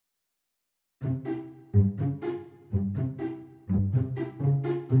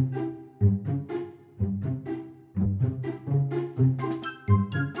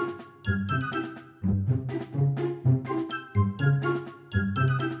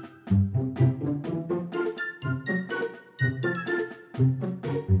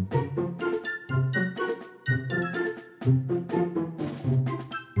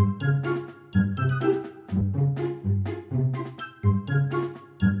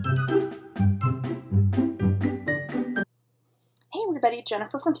Everybody,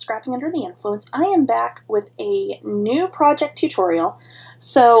 Jennifer from Scrapping Under the Influence. I am back with a new project tutorial.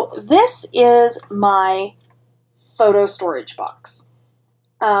 So this is my photo storage box.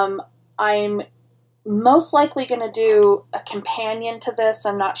 I'm most likely going to do a companion to this.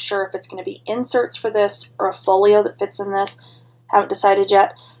 I'm not sure if it's going to be inserts for this or a folio that fits in this. Haven't decided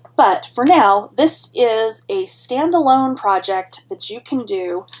yet. But for now, this is a standalone project that you can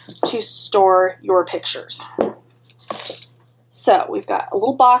do to store your pictures. So we've got a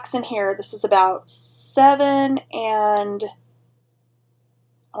little box in here. This is about 7 and,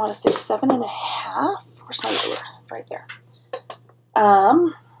 I want to say 7.5. Where's my ruler? Right there.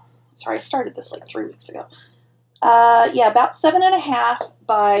 Sorry, I started this like 3 weeks ago. Yeah, about 7.5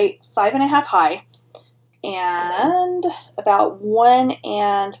 by 5.5 high, and about 1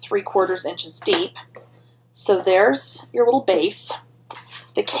 3/4 inches deep. So there's your little base.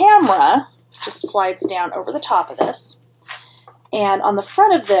 The camera just slides down over the top of this. And on the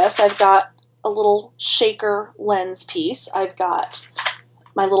front of this, I've got a little shaker lens piece. I've got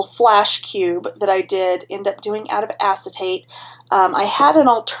my little flash cube that I did end up doing out of acetate. I had an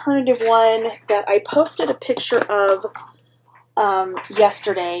alternative one that I posted a picture of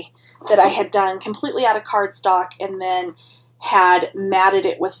yesterday that I had done completely out of cardstock and then had matted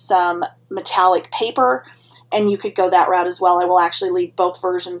it with some metallic paper, and you could go that route as well. I will actually leave both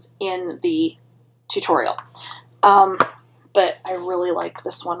versions in the tutorial. But I really liked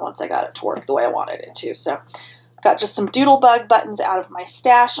this one once I got it to work the way I wanted it to. So I've got just some doodlebug buttons out of my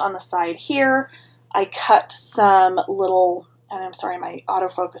stash on the side here. I cut some little, and I'm sorry, my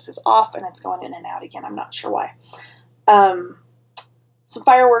autofocus is off and it's going in and out again. I'm not sure why. Some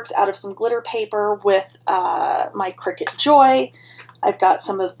fireworks out of some glitter paper with my Cricut Joy. I've got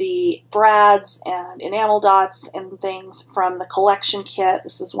some of the brads and enamel dots and things from the collection kit.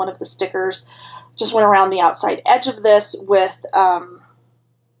 This is one of the stickers. Just went around the outside edge of this with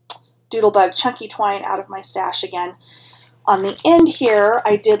doodlebug chunky twine out of my stash again. On the end here,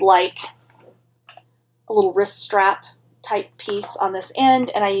 I did like a little wrist strap type piece on this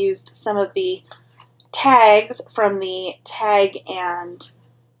end, and I used some of the tags from the tag and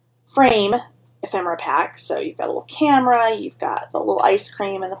frame ephemera pack. So you've got a little camera, you've got the little ice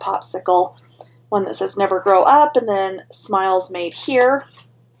cream and the popsicle, one that says never grow up, and then smiles made here.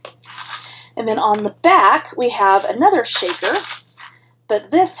 And then on the back, we have another shaker,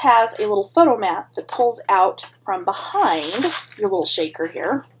 but this has a little photo mat that pulls out from behind your little shaker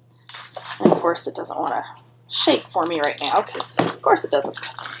here. And of course, it doesn't want to shake for me right now, because of course it doesn't.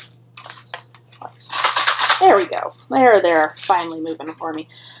 There we go. They're finally moving for me.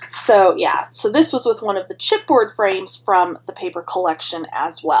 So yeah, so this was with one of the chipboard frames from the paper collection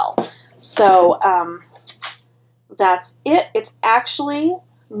as well. So that's it. It's actually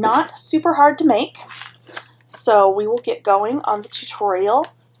not super hard to make. So we will get going on the tutorial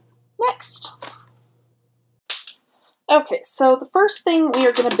next. Okay, so the first thing we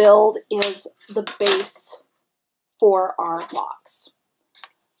are going to build is the base for our box.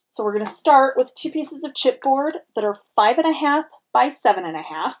 So we're going to start with 2 pieces of chipboard that are 5.5 by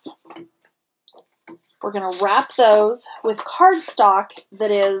 7.5. We're going to wrap those with cardstock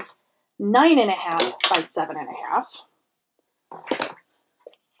that is 9.5 by 7.5.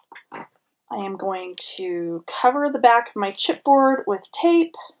 I am going to cover the back of my chipboard with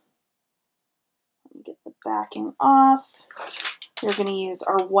tape. Let me get the backing off. We're going to use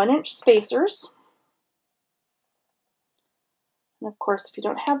our 1-inch spacers. And of course, if you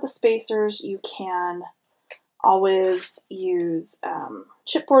don't have the spacers, you can always use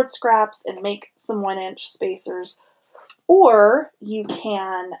chipboard scraps and make some 1-inch spacers. Or you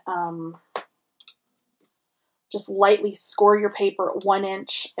can just lightly score your paper 1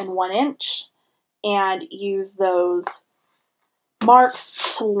 inch and 1 inch and use those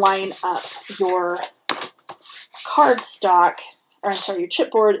marks to line up your cardstock, or I'm sorry, your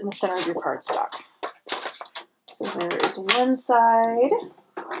chipboard in the center of your cardstock. So there is one side,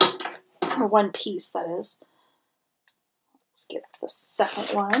 or one piece that is. Let's get the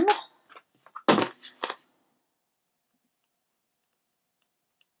second one.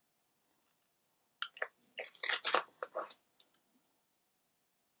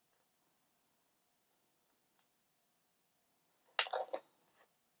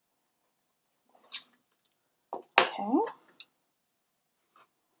 All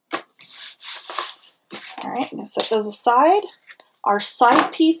right, I'm going to set those aside. Our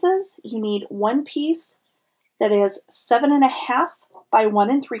side pieces, you need one piece that is 7.5 by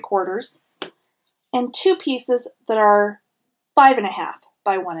 1 3/4, and two pieces that are 5.5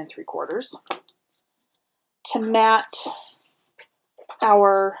 by 1 3/4 to mat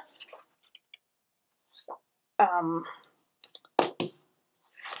our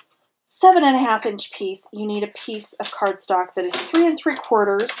 7.5-inch piece. You need a piece of cardstock that is 3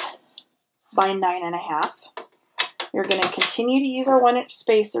 3/4 by 9.5. You're going to continue to use our 1-inch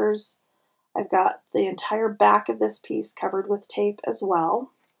spacers. I've got the entire back of this piece covered with tape as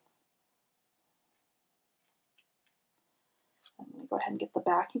well. I'm going to go ahead and get the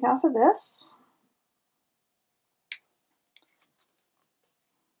backing off of this.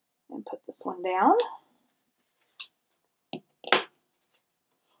 And put this one down.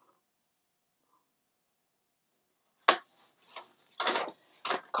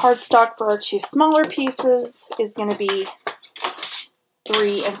 Cardstock for our two smaller pieces is going to be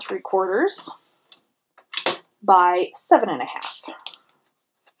 3 3/4 by 7.5.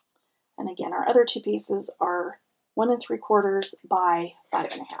 And again, our other two pieces are 1 3/4 by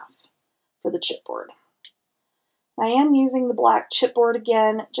 5.5 for the chipboard. I am using the black chipboard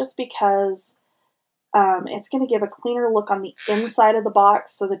again just because it's going to give a cleaner look on the inside of the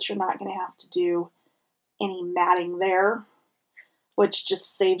box so that you're not going to have to do any matting there, which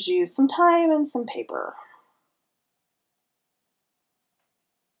just saves you some time and some paper.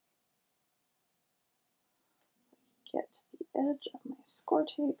 Get to the edge of my score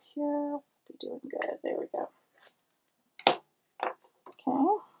tape here. We'll be doing good. There we go. Okay.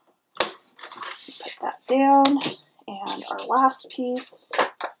 Put that down. And our last piece,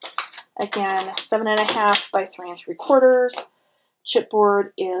 again, 7.5 by 3 3/4.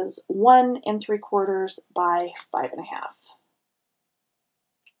 Chipboard is 1 3/4 by 5.5.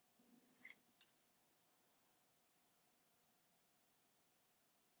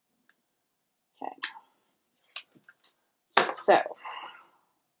 Okay. So,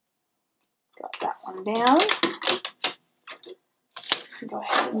 drop that one down. Go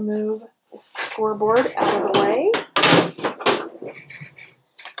ahead and move the scoreboard out of the way.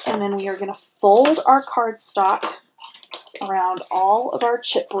 And then we are going to fold our cardstock around all of our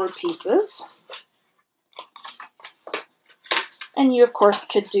chipboard pieces. And you, of course,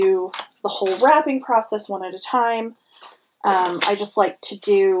 could do the whole wrapping process one at a time. I just like to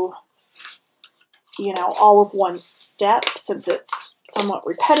do, you know, all of one step since it's somewhat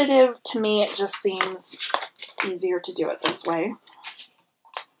repetitive. To me, it just seems easier to do it this way.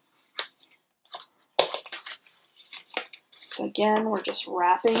 So again, we're just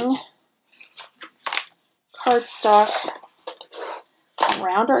wrapping cardstock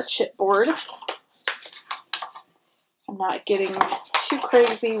around our chipboard. I'm not getting too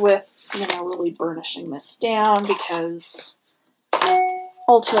crazy with, you know, really burnishing this down because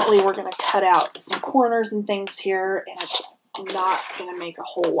ultimately we're going to cut out some corners and things here, and it's not going to make a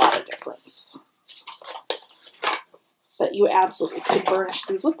whole lot of difference. But you absolutely could burnish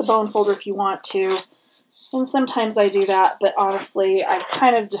these with the bone folder if you want to. And sometimes I do that, but honestly, I've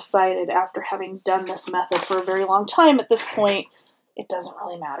kind of decided after having done this method for a very long time at this point, it doesn't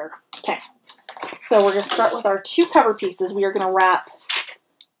really matter. Okay, so we're going to start with our two cover pieces. We are going to wrap,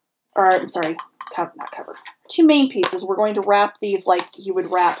 or I'm sorry, not cover, two main pieces. We're going to wrap these like you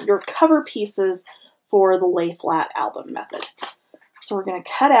would wrap your cover pieces for the lay flat album method. So we're going to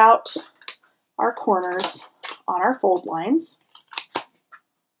cut out our corners on our fold lines.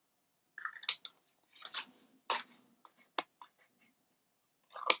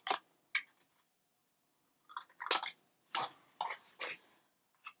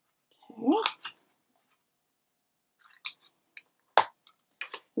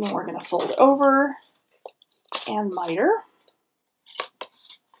 And then we're going to fold over and miter.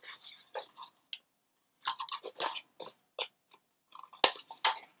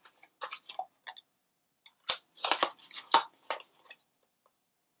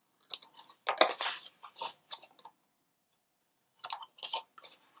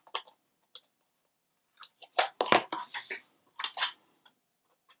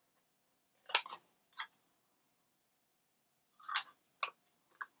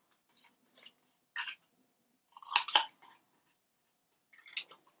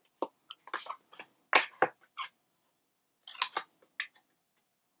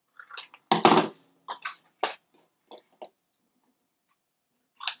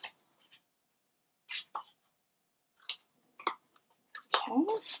 Okay,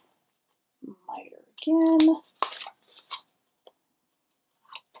 miter again.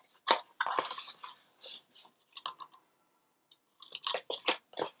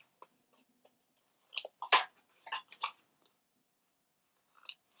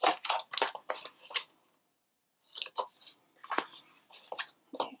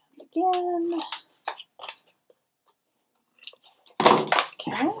 again.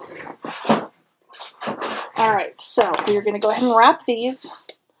 Okay. All right, so we're going to go ahead and wrap these.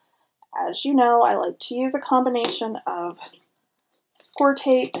 As you know, I like to use a combination of score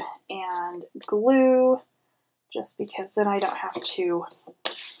tape and glue, just because then I don't have to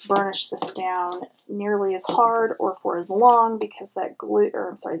burnish this down nearly as hard or for as long, because that glue, or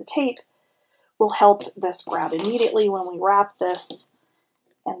I'm sorry, the tape will help this grab immediately when we wrap this.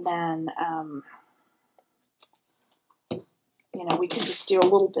 And then, you know, we can just do a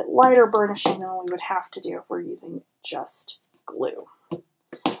little bit lighter burnishing than we would have to do if we're using just glue.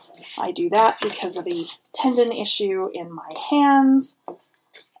 I do that because of a tendon issue in my hands.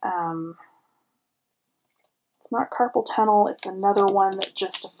 It's not carpal tunnel. It's another one that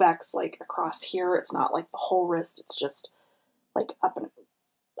just affects like across here. It's not like the whole wrist. It's just like up and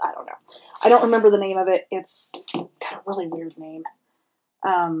I don't know. I don't remember the name of it. It's got a really weird name.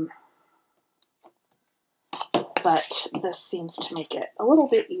 But this seems to make it a little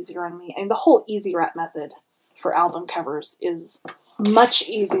bit easier on me. And the whole easy wrap method for album covers is much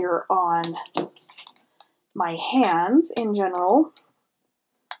easier on my hands in general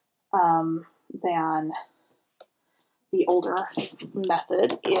than the older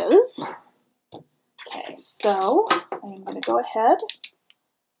method is. Okay, so I'm going to go ahead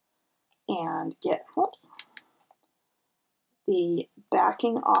and get, whoops, the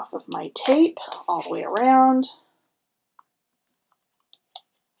backing off of my tape all the way around.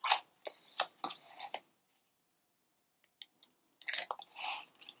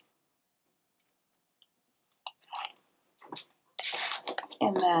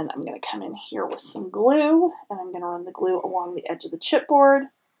 And then I'm going to come in here with some glue, and I'm going to run the glue along the edge of the chipboard.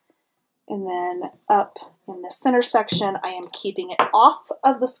 And then up in the center section, I am keeping it off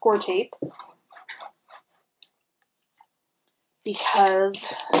of the score tape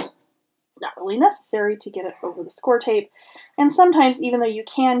because it's not really necessary to get it over the score tape. And sometimes, even though you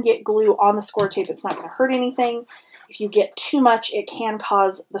can get glue on the score tape, it's not going to hurt anything. If you get too much, it can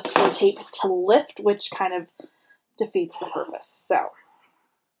cause the score tape to lift, which kind of defeats the purpose. So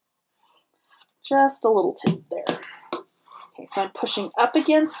just a little tip there. Okay, so I'm pushing up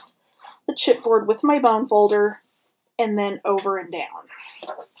against the chipboard with my bone folder and then over and down.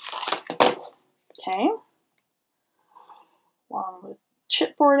 Okay. Along the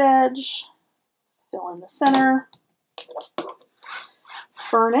chipboard edge, fill in the center,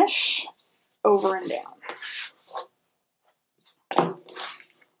 burnish, over and down.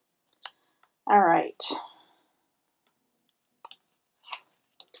 All right.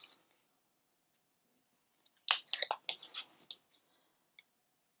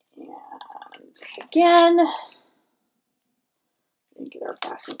 And again, get our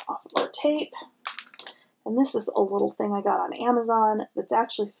backing off of our tape. And this is a little thing I got on Amazon that's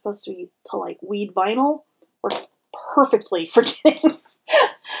actually supposed to be to like weed vinyl. Works perfectly for getting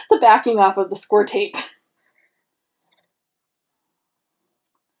the backing off of the score tape.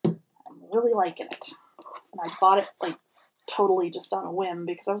 I'm really liking it. And I bought it like totally just on a whim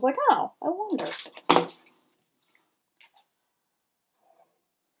because I was like, oh, I wonder. Okay.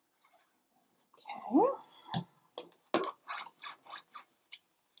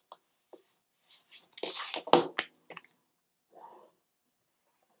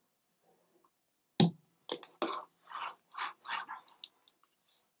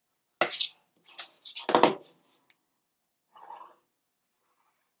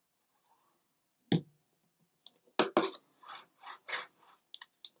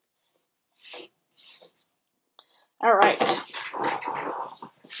 All right,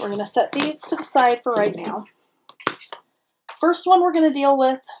 we're going to set these to the side for right now. First one we're going to deal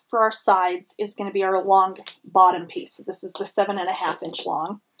with for our sides is going to be our long bottom piece. So this is the 7.5 inch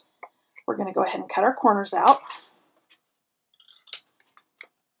long. We're going to go ahead and cut our corners out.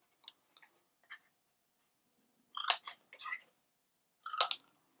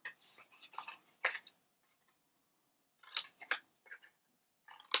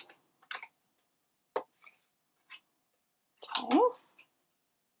 Okay.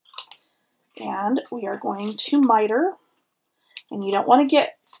 And we are going to miter. And you don't want to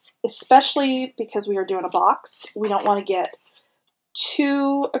get, especially because we are doing a box, we don't want to get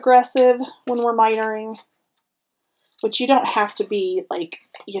too aggressive when we're mitering, which you don't have to be like,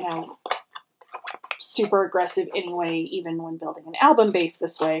 you know, super aggressive anyway, even when building an album base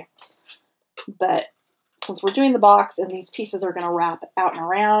this way. But since we're doing the box and these pieces are going to wrap out and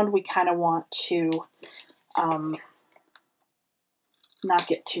around, we kind of want to not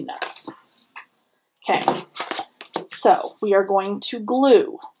get too nuts. Okay, so we are going to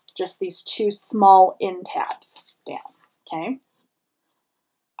glue just these two small end tabs down, okay?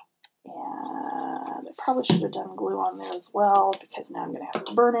 And I probably should have done glue on there as well because now I'm going to have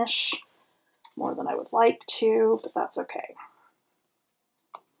to burnish more than I would like to, but that's okay.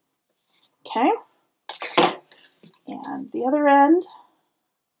 Okay. And the other end.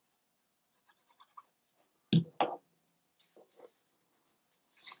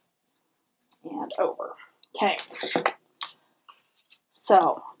 And over. Okay.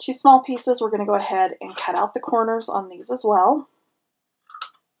 So 2 small pieces, we're going to go ahead and cut out the corners on these as well.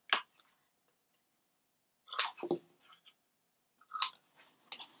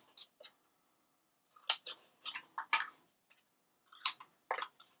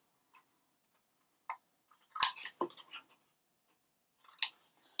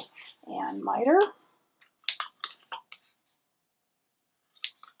 And miter.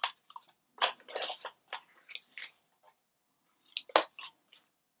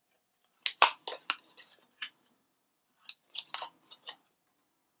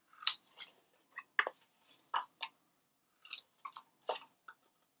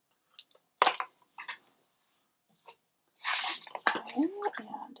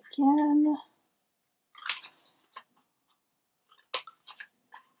 And again.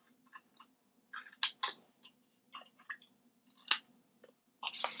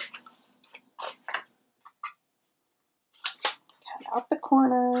 Cut out the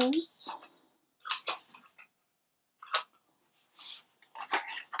corners.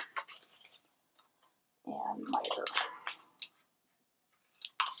 And miter.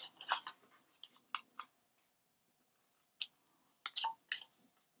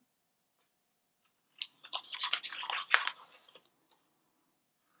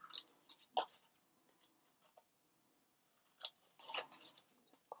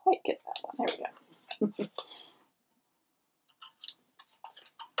 Quite get that one. There we go.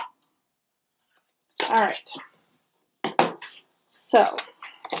 All right. So,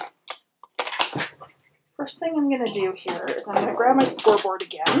 first thing I'm going to do here is I'm going to grab my scoreboard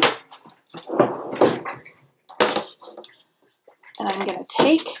again. And I'm going to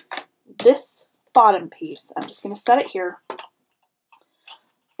take this bottom piece. I'm just going to set it here.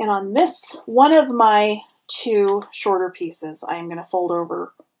 And on this, one of my 2 shorter pieces, I'm going to fold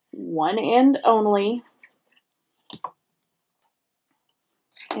over one end only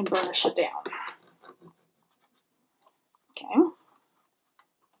and burnish it down. Okay.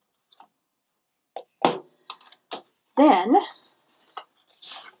 Then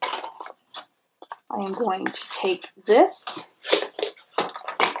I am going to take this,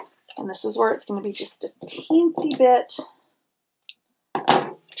 and this is where it's going to be just a teensy bit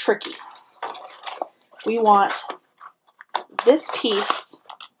tricky. We want this piece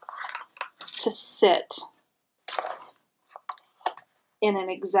to sit in an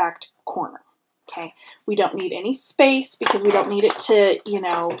exact corner. Okay, we don't need any space because we don't need it to,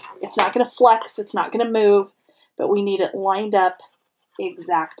 it's not going to flex, it's not going to move, but we need it lined up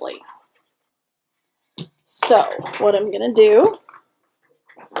exactly. So what I'm going to do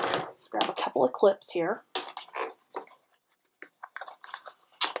is grab a couple of clips here.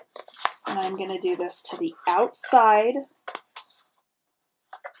 And I'm going to do this to the outside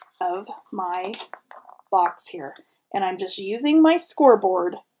of my box here. And I'm just using my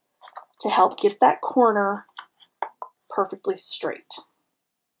scoreboard to help get that corner perfectly straight.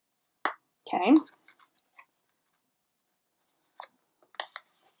 Okay.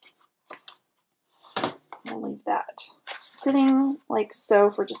 I'll leave that sitting like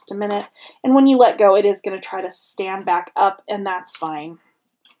so for just a minute. And when you let go, it is going to try to stand back up, and that's fine.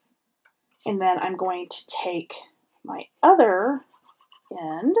 And then I'm going to take my other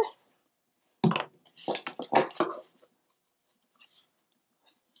end,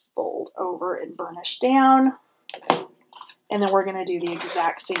 fold over and burnish down, and then we're going to do the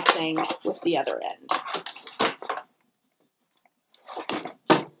exact same thing with the other end.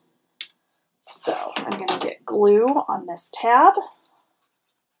 So I'm going to get glue on this tab.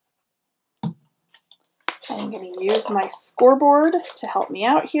 I'm going to use my scoreboard to help me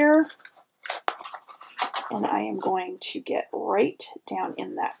out here. And I am going to get right down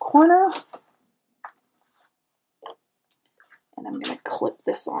in that corner. And I'm going to clip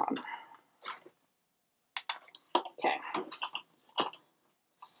this on. Okay.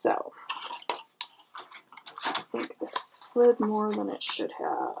 So, I think this slid more than it should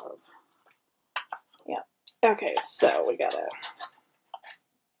have. Yeah. Okay, so we gotta...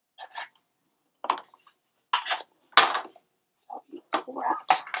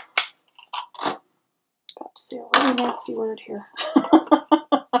 rat. Got to say a really nasty word here.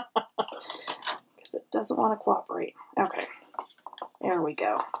 Because it doesn't want to cooperate. Okay. There we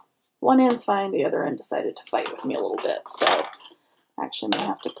go. One end's fine, the other end decided to fight with me a little bit, so Actually, I may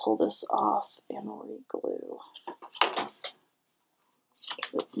have to pull this off and re-glue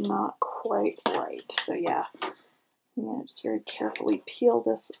because it's not quite right. So yeah, I'm going to just very carefully peel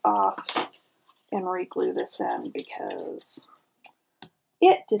this off and re-glue this in because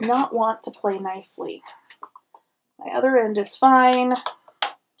it did not want to play nicely. My other end is fine.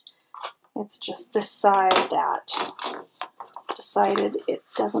 It's just this side that decided it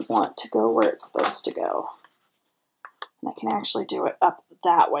doesn't want to go where it's supposed to go. And I can actually do it up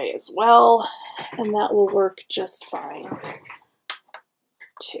that way as well, and that will work just fine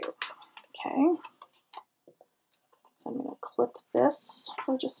too. Okay, so I'm going to clip this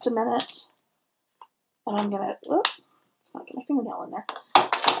for just a minute, and I'm going to, whoops, let's not get my fingernail in there.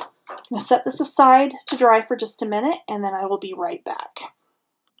 I'm going to set this aside to dry for just a minute, and then I will be right back.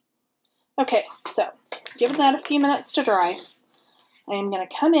 Okay, so given that a few minutes to dry, I am going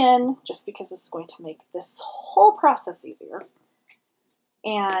to come in, just because this is going to make this whole process easier,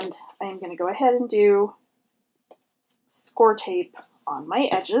 and I'm going to go ahead and do score tape on my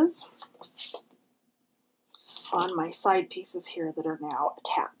edges, on my side pieces here that are now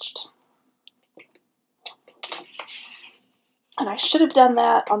attached. And I should have done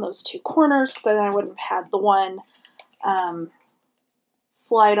that on those two corners because then I wouldn't have had the one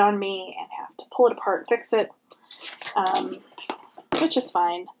slide on me and have to pull it apart and fix it, which is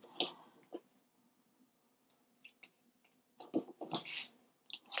fine.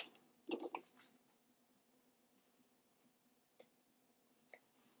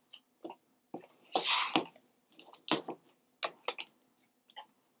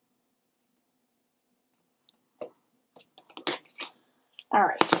 All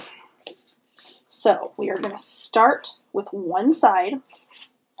right, so we are going to start with one side,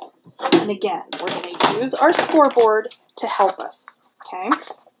 and again, we're going to use our scoreboard to help us, okay?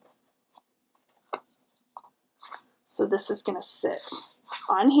 So this is going to sit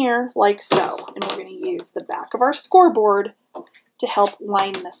on here like so, and we're going to use the back of our scoreboard to help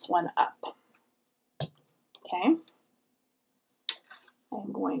line this one up, okay?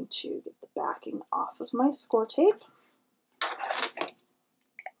 I'm going to get the backing off of my score tape.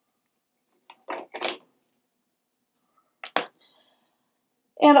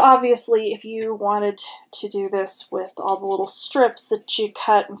 And obviously, if you wanted to do this with all the little strips that you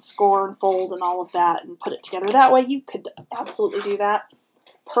cut and score and fold and all of that and put it together that way, you could absolutely do that.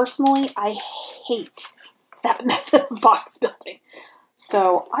 Personally, I hate that method of box building.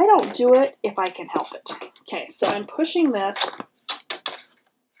 So I don't do it if I can help it. Okay, so I'm pushing this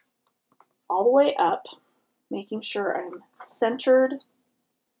all the way up, making sure I'm centered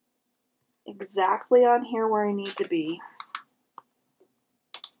exactly on here where I need to be.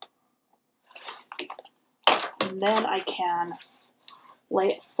 And then I can lay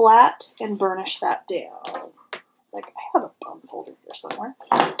it flat and burnish that down. It's like I have a bone folder here somewhere.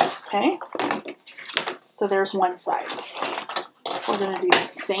 Okay, so there's one side. We're going to do the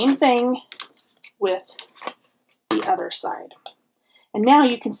same thing with the other side. And now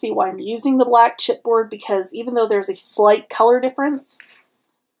you can see why I'm using the black chipboard, because even though there's a slight color difference,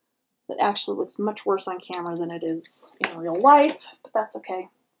 it actually looks much worse on camera than it is in real life, but that's okay.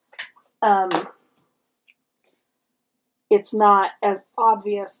 It's not as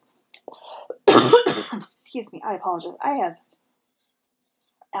obvious. Excuse me, I apologize. I have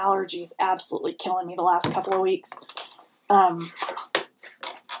allergies absolutely killing me the last couple of weeks. Okay,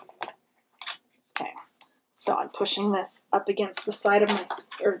 so I'm pushing this up against the side of my,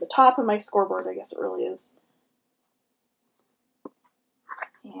 or the top of my scoreboard, I guess it really is.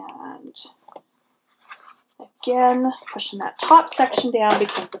 And again, pushing that top section down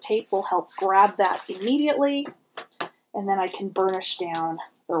because the tape will help grab that immediately. And then I can burnish down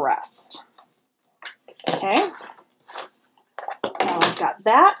the rest. Okay, now I've got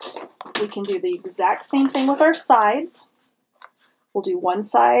that. We can do the exact same thing with our sides. We'll do one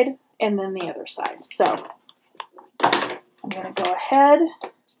side and then the other side. So I'm going to go ahead,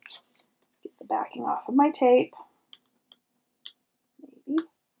 get the backing off of my tape. Maybe.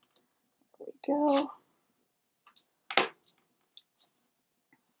 There we go.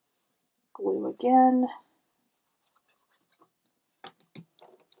 Glue again.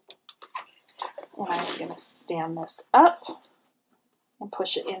 And I'm going to stand this up and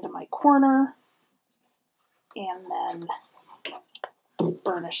push it into my corner and then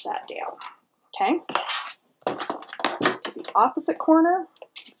burnish that down. Okay. To the opposite corner,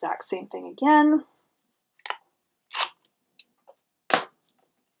 exact same thing again.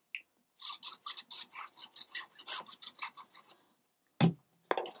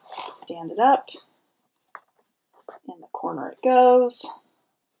 Stand it up. In the corner it goes.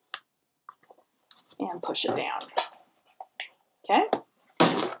 And push it down. Okay,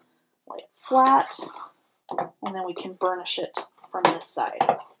 lay it flat, and then we can burnish it from this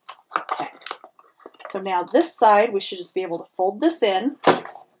side. Okay, so now this side, we should just be able to fold this in,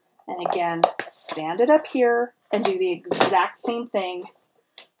 and again, stand it up here and do the exact same thing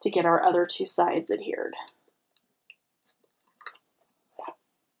to get our other two sides adhered.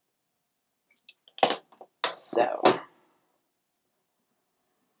 So,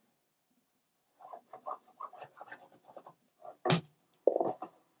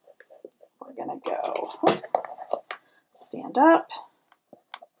 we're gonna go, oops, stand up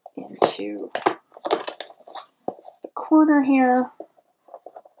into the corner here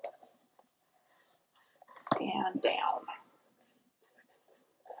and down.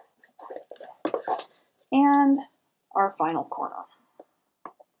 And our final corner.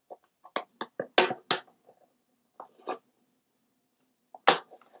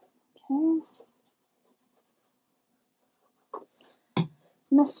 Okay.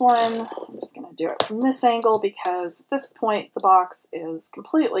 And this one, I'm just going to do it from this angle because at this point the box is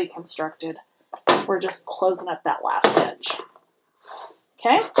completely constructed. We're just closing up that last edge.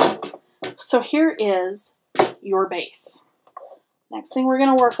 Okay, so here is your base. Next thing we're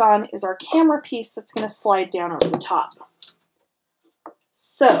going to work on is our camera piece that's going to slide down over the top.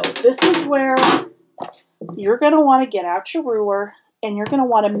 So this is where you're going to want to get out your ruler and you're going to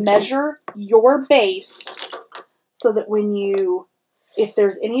want to measure your base so that when you, if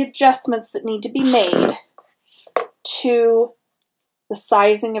there's any adjustments that need to be made to the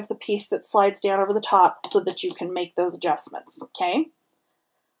sizing of the piece that slides down over the top so that you can make those adjustments, okay?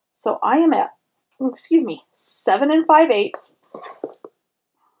 So I am at, 7 5/8,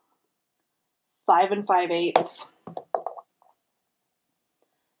 5 5/8,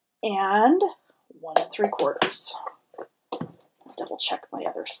 and 1 3/4. Double check my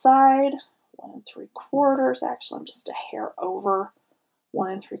other side. 1 3/4. Actually, I'm just a hair over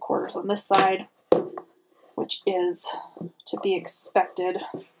 1 3/4 on this side, which is to be expected.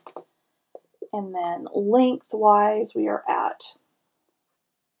 And then lengthwise, we are at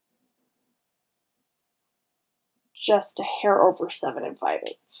just a hair over 7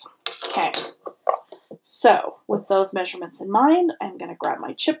 5/8. Okay. So with those measurements in mind, I'm going to grab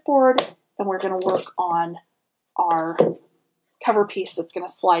my chipboard and we're going to work on our cover piece that's going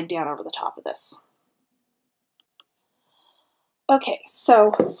to slide down over the top of this. Okay,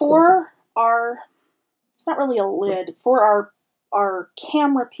 so for our, it's not really a lid, for our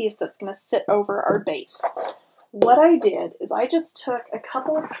camera piece that's going to sit over our base, what I did is I just took a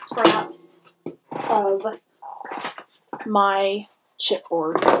couple of scraps of my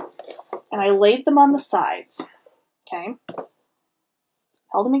chipboard and I laid them on the sides, okay?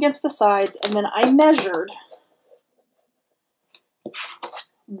 Held them against the sides, and then I measured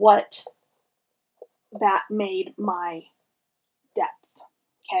what that made my depth,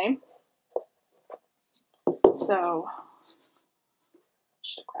 okay? So,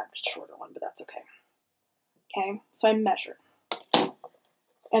 should have grabbed a shorter one, but that's okay. Okay, so I measured.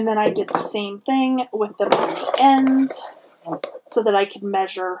 And then I did the same thing with them on the ends so that I could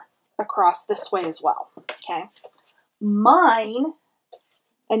measure across this way as well, okay? Mine,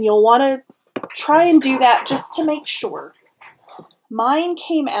 and you'll want to try and do that just to make sure. Mine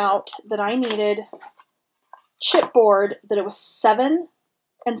came out that I needed chipboard that it was 7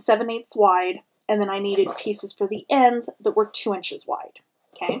 7/8 wide, and then I needed pieces for the ends that were 2 inches wide,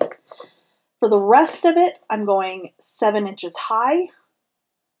 okay? For the rest of it, I'm going 7 inches high.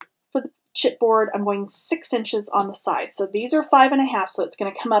 For the chipboard, I'm going 6 inches on the side. So these are 5 1/2, so it's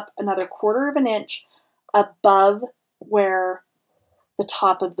going to come up another 1/4 of an inch above where the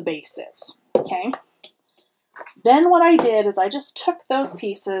top of the base is, okay? Then what I did is I just took those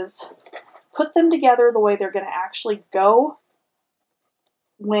pieces, put them together the way they're going to actually go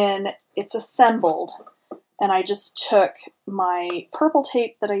when it's assembled, and I just took my purple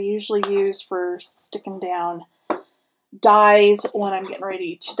tape that I usually use for sticking down dies when I'm getting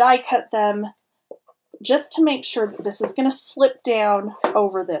ready to die cut them, just to make sure that this is going to slip down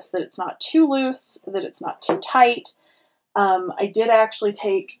over this, that it's not too loose, that it's not too tight. I did actually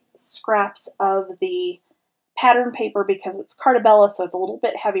take scraps of the pattern paper because it's Carta Bella, so it's a little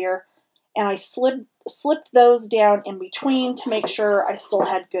bit heavier, and I slipped those down in between to make sure I still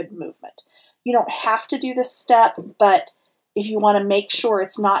had good movement. You don't have to do this step, but if you want to make sure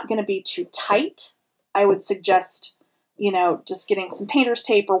it's not going to be too tight, I would suggest, you know, just getting some painter's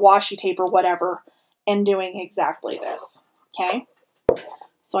tape or washi tape or whatever and doing exactly this, okay?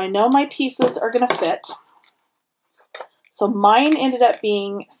 So I know my pieces are going to fit. So mine ended up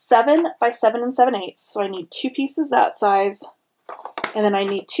being 7 by 7 7/8, so I need 2 pieces that size, and then I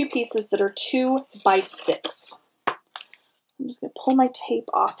need 2 pieces that are 2 by 6. I'm just going to pull my tape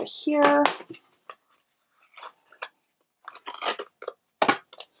off of here.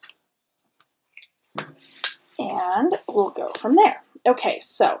 And we'll go from there. Okay,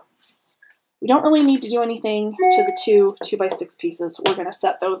 so we don't really need to do anything to the two 2x6 pieces. We're going to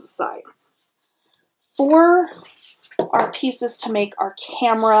set those aside. For our pieces to make our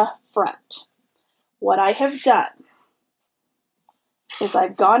camera front, what I have done is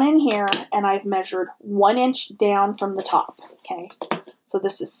I've gone in here and I've measured 1 inch down from the top, okay? So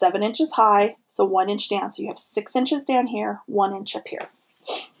this is 7 inches high, so 1 inch down. So you have 6 inches down here, 1 inch up here.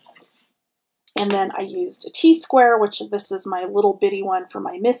 And then I used a T-square, which this is my little bitty one for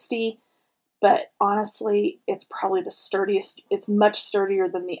my Misty, but honestly, it's probably the sturdiest. It's much sturdier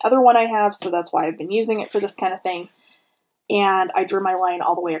than the other one I have, so that's why I've been using it for this kind of thing. And I drew my line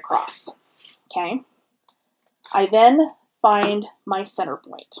all the way across, okay? I then find my center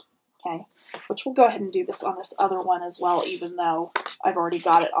point, okay? Which we'll go ahead and do this on this other one as well, even though I've already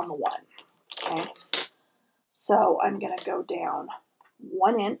got it on the one, okay? So I'm going to go down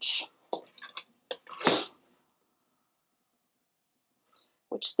 1 inch,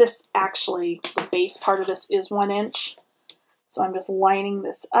 which this actually, the base part of this is 1 inch. So I'm just lining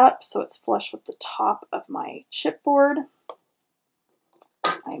this up so it's flush with the top of my chipboard.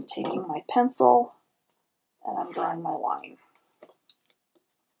 I'm taking my pencil and I'm drawing my line.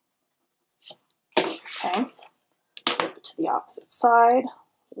 Okay, flip it to the opposite side,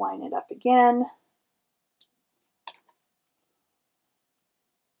 line it up again.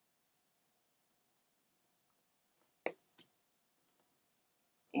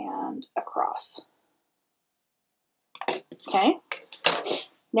 And across. Okay,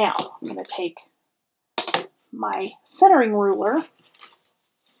 now I'm going to take my centering ruler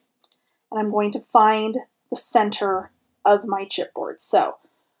and I'm going to find the center of my chipboard. So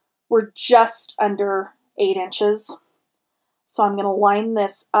we're just under 8 inches. So I'm going to line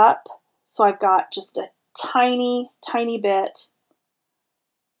this up so I've got just a tiny, tiny bit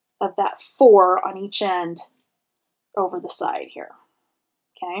of that 4 on each end over the side here.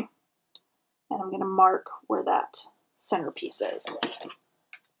 Okay, and I'm going to mark where that centerpiece is.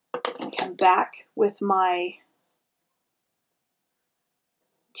 And come back with my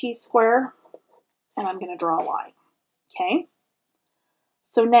T-square and I'm going to draw a line. Okay,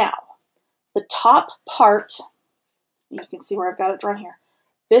 so now the top part, you can see where I've got it drawn here.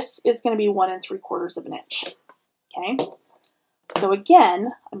 This is going to be 1 3/4 inch. Okay, so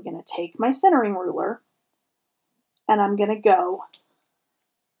again, I'm going to take my centering ruler and I'm going to go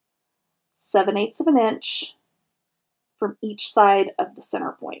 7/8 inch from each side of the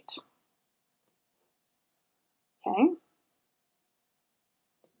center point. Okay,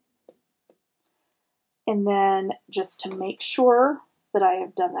 and then just to make sure that I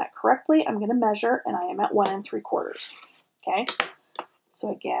have done that correctly, I'm going to measure and I am at 1 3/4. Okay,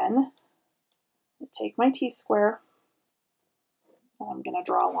 so again, I take my T-square and I'm going to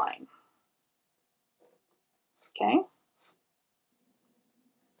draw a line. Okay,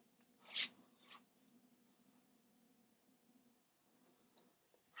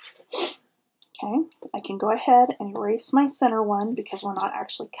 okay, I can go ahead and erase my center one because we're not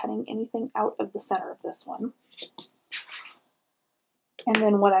actually cutting anything out of the center of this one. And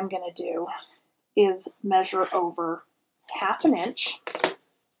then what I'm going to do is measure over 1/2 inch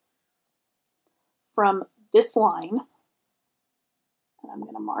from this line. And I'm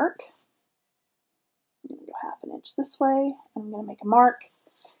going to mark. I'm going to go 1/2 inch this way. I'm going to make a mark.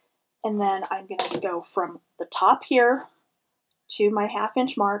 And then I'm going to go from the top here to my 1/2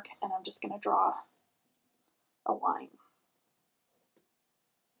 inch mark, and I'm just going to draw a line.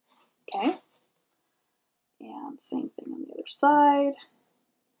 Okay, and same thing on the other side.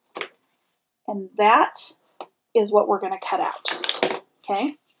 And that is what we're going to cut out.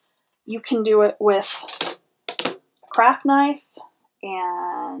 Okay, you can do it with a craft knife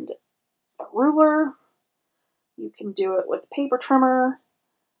and a ruler. You can do it with a paper trimmer,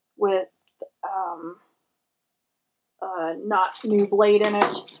 with a not new blade in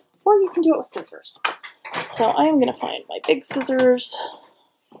it, or you can do it with scissors. So I am going to find my big scissors,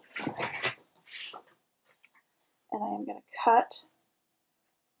 and I am going to cut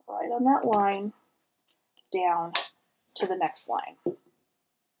right on that line down to the next line. I'm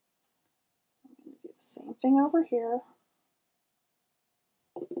going to do the same thing over here.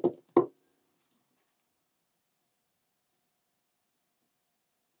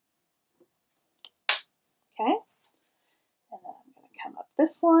 Okay, and then I'm going to come up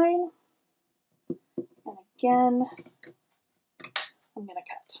this line, and again, I'm going to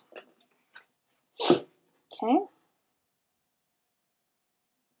cut. Okay.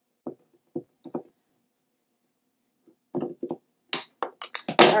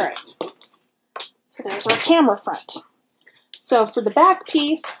 All right. So there's our camera front. So for the back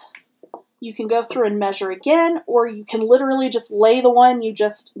piece, you can go through and measure again, or you can literally just lay the one you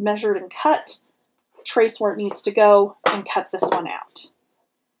just measured and cut, trace where it needs to go, and cut this one out.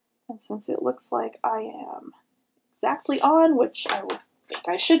 And since it looks like I am exactly on, which I would think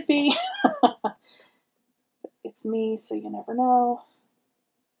I should be, it's me, so you never know.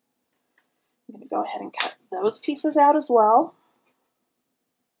 I'm going to go ahead and cut those pieces out as well.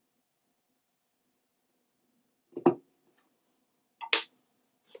 Cut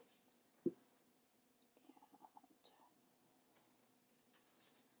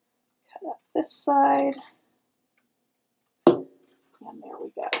up this side. And there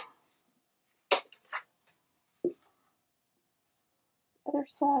we go. Other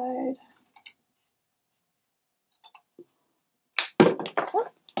side.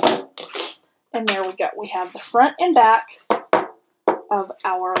 And there we go. We have the front and back of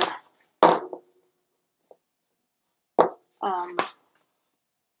our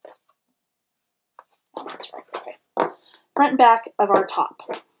that's right, okay. Front and back of our top,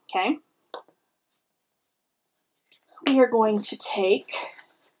 okay? We are going to take,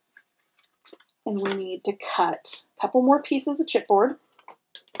 and we need to cut a couple more pieces of chipboard.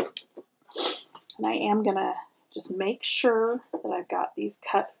 And I am gonna just make sure that I've got these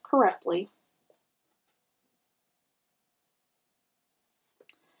cut correctly.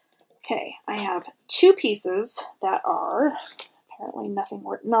 Okay, I have two pieces that are apparently nothing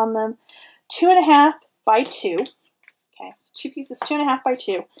written on them. 2.5 by 2. Okay, so two pieces, 2.5 by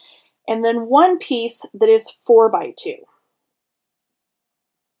 2. And then one piece that is 4 by 2.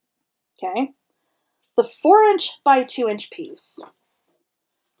 Okay, the 4" by 2" piece,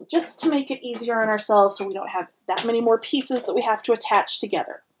 just to make it easier on ourselves so we don't have that many more pieces that we have to attach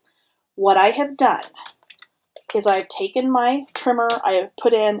together. What I have done is I've taken my trimmer, I have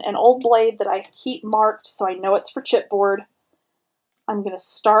put in an old blade that I keep marked so I know it's for chipboard. I'm going to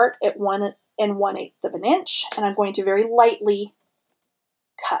start at 1 1/8 of an inch, and I'm going to very lightly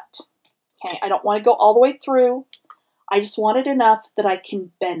cut. Okay, I don't want to go all the way through. I just want it enough that I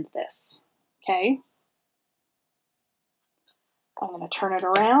can bend this. Okay, I'm going to turn it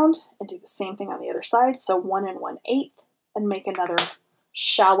around and do the same thing on the other side. So 1 1/8 and make another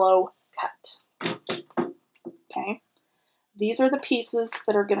shallow cut. Okay, these are the pieces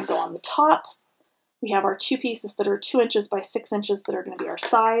that are going to go on the top. We have our two pieces that are 2 inches by 6 inches that are going to be our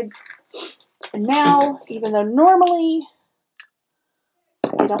sides. And now, even though normally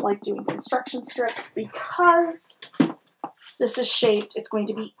I don't like doing construction strips because this is shaped, it's going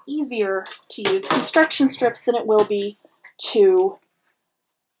to be easier to use construction strips than it will be to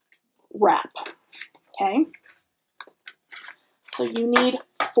wrap. Okay? So you need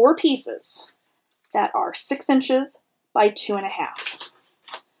 4 pieces that are 6 inches by 2.5.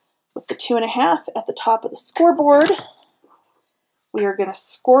 With the 2.5 at the top of the scoreboard, we are going to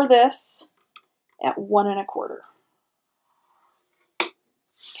score this at 1 1/4.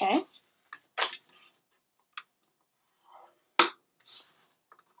 Okay.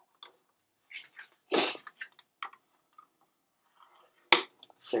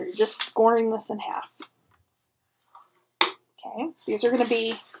 So you're just scoring this in half. Okay, these are going to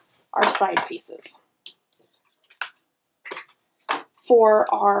be our side pieces.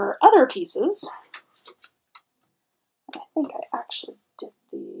 For our other pieces, I think I actually did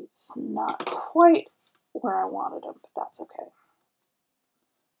these not quite where I wanted them, but that's okay.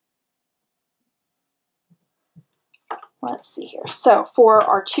 Let's see here. So for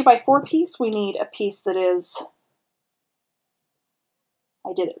our 2 by 4 piece, we need a piece that is,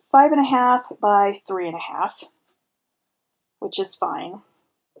 I did it 5.5 by 3.5, which is fine.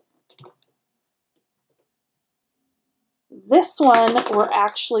 This one, we're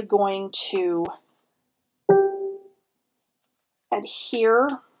actually going to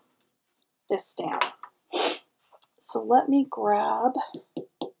adhere this down. So let me grab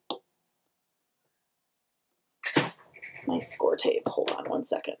my score tape. Hold on one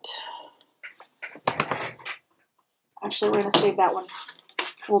second. Actually, we're going to save that one.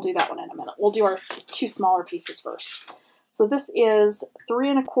 We'll do that one in a minute. We'll do our 2 smaller pieces first. So this is 3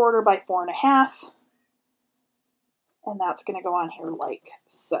 1/4 by 4.5. And that's going to go on here like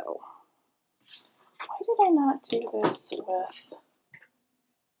so. Why did I not do this with...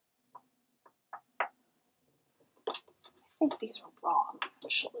 I think these were wrong,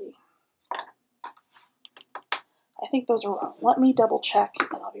 actually. I think those are wrong. Let me double check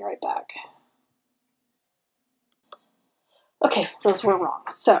and I'll be right back. Okay, those were wrong.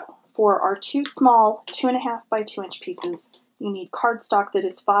 So for our 2 small 2.5 by 2 inch pieces, you need cardstock that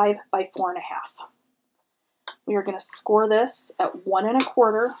is 5 by 4.5. We are going to score this at 1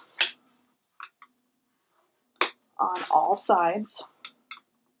 1/4 on all sides.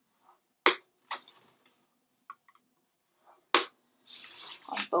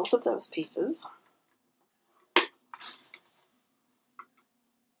 On both of those pieces.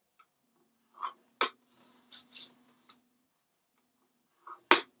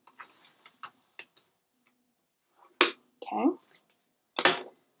 Okay.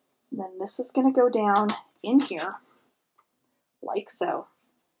 And then this is going to go down in here like so.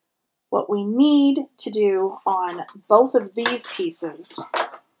 What we need to do on both of these pieces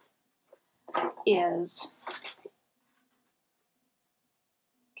is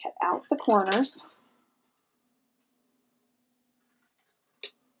cut out the corners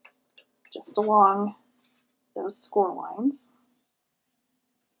just along those score lines.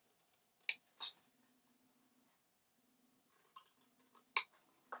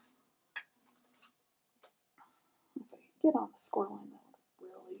 If I could get on the score line, that would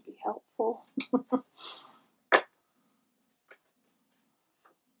really be helpful.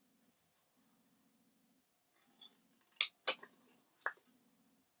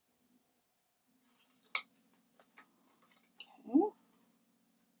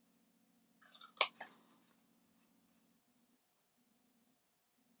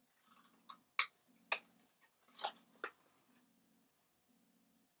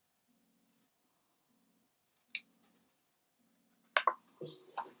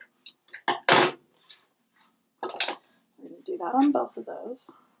 Okay. We're going to do that on both of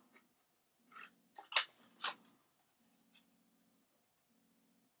those.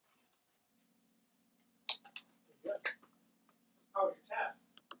 How was your test?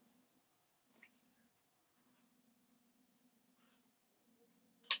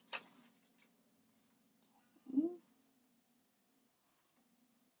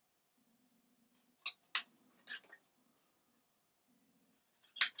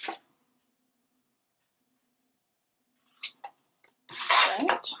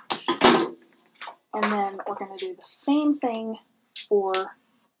 Right. And then we're going to do the same thing for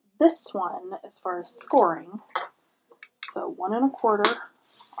this one as far as scoring. So 1 1/4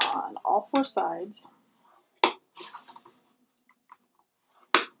 on all 4 sides.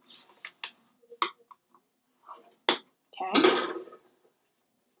 Okay.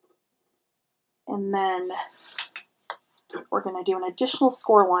 And then we're going to do an additional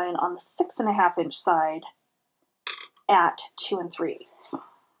score line on the 6 1/2 inch side at 2 3/8.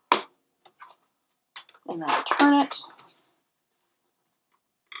 And then turn it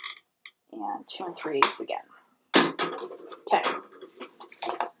and 2 3/8 again. Okay.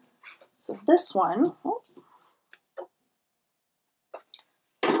 So this one, oops,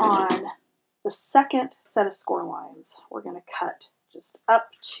 on the second set of score lines, we're going to cut just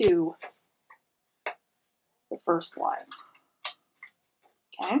up to the first line.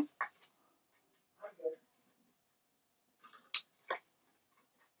 Okay.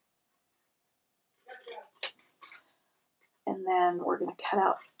 And then we're going to cut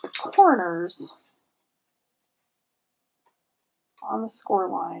out the corners on the score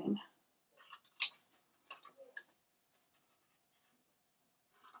line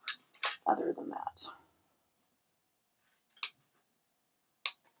other than that.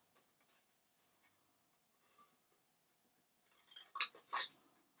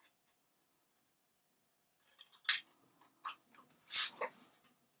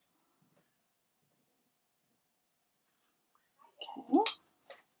 Okay.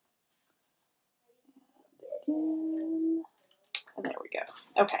 Again. And there we go.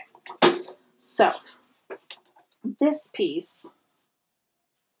 Okay. So this piece,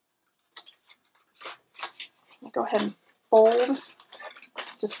 I'll go ahead and fold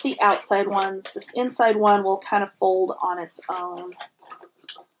just the outside ones. This inside one will kind of fold on its own.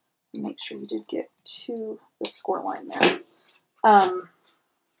 Make sure you did get to the score line there.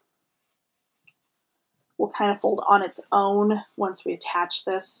 Will kind of fold on its own once we attach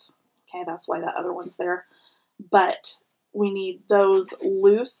this. Okay, that's why that other one's there. But we need those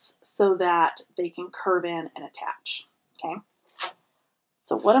loose so that they can curve in and attach. Okay,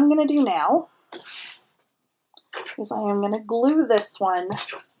 so what I'm going to do now is I am going to glue this one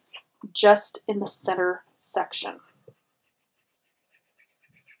just in the center section.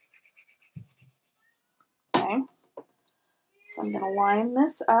 Okay, so I'm going to line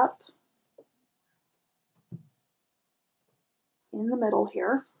this up in the middle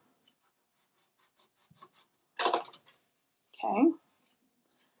here. Okay,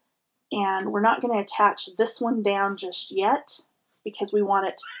 and we're not going to attach this one down just yet because we want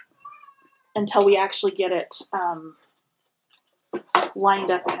it until we actually get it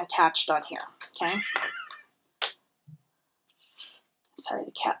lined up and attached on here. Okay, Sorry,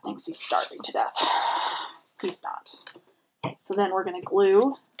 the cat thinks he's starving to death. He's not. Okay, so then we're going to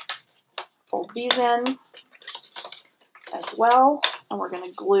glue, fold these in as well, and we're going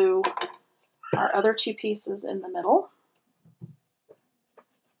to glue our other two pieces in the middle.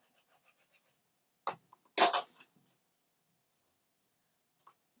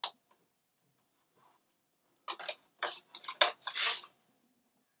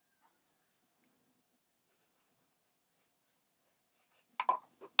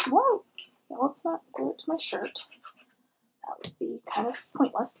 Whoa, yeah, let's not glue it to my shirt. That would be kind of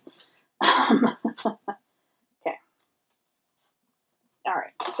pointless. Okay. All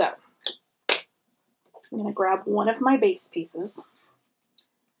right, so I'm going to grab one of my base pieces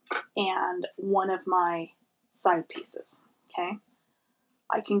and one of my side pieces, okay?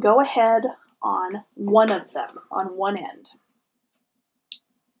 I can go ahead on one of them, on one end,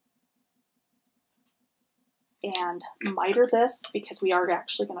 and miter this because we are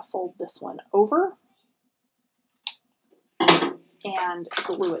actually going to fold this one over and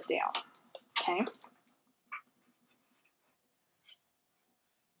glue it down, okay?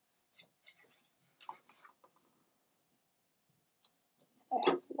 I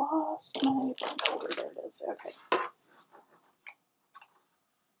have lost my pen holder. There it is. Okay.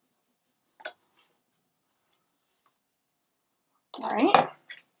 All right.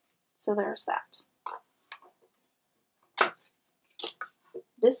 So there's that.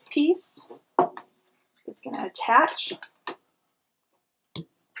 This piece is going to attach.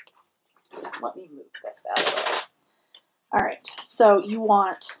 So let me move this out of the way. All right. So you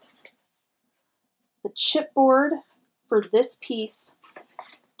want the chipboard for this piece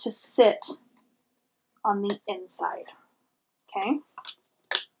to sit on the inside. Okay.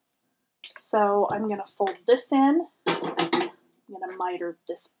 So I'm going to fold this in. I'm going to miter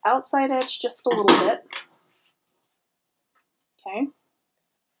this outside edge just a little bit. Okay.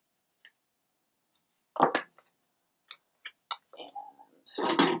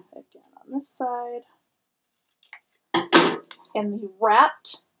 And again on this side. And the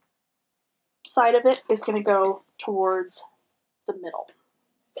wrapped side of it is going to go towards the middle.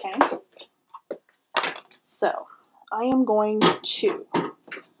 Okay. So I am going to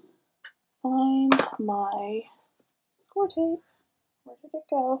find my score tape. Where did it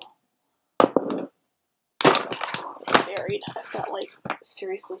go? It's buried. I've got like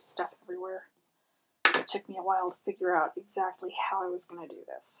seriously stuff everywhere. It took me a while to figure out exactly how I was going to do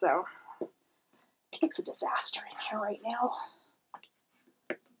this. So it's a disaster in here right now.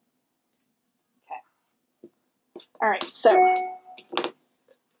 Okay. All right. So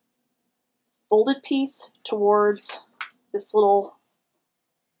folded piece towards this little,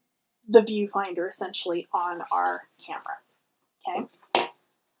 the viewfinder essentially on our camera. Okay.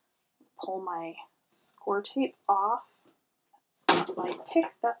 Pull my score tape off. That's not my pick,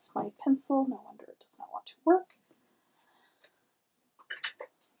 that's my pencil. No wonder it does not want to work.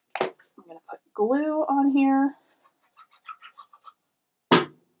 I'm going to put glue on here. And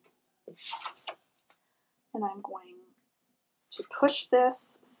I'm going to push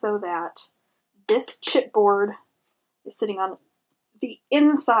this so that this chipboard is sitting on the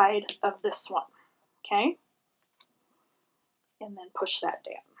inside of this one. Okay? And then push that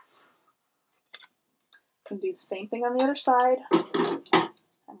down. I'm going to do the same thing on the other side. I'm going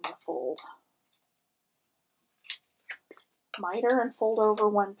to fold, miter and fold over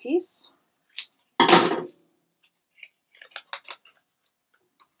one piece. Okay.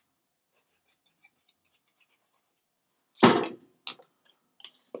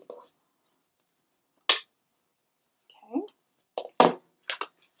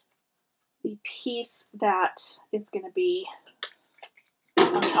 The piece that is going to be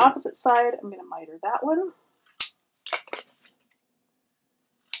on the opposite side, I'm going to miter that one.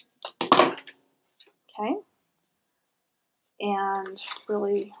 Okay. And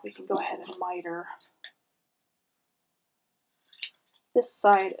really, we can go ahead and miter this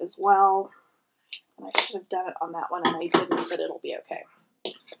side as well. And I should have done it on that one, and I didn't, but it'll be okay.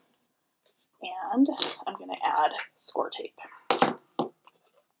 And I'm going to add score tape.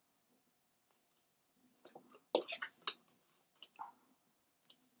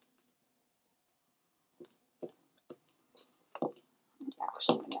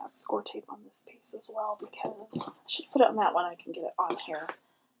 Actually, I'm going to add score tape on this piece as well because I should put it on that one. I can get it on here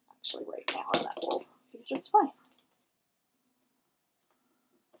actually right now, and that will be just fine.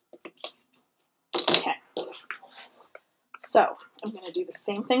 Okay. So I'm going to do the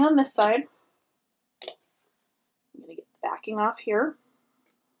same thing on this side. I'm going to get the backing off here.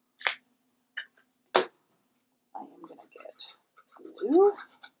 I am going to get glue.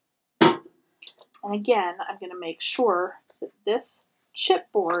 And again, I'm going to make sure that this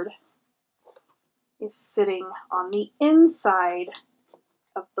chipboard is sitting on the inside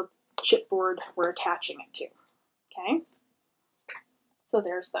of the chipboard we're attaching it to. Okay, so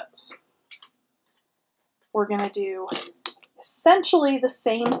there's those. We're going to do essentially the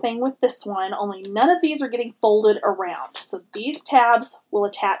same thing with this one, only none of these are getting folded around. So these tabs will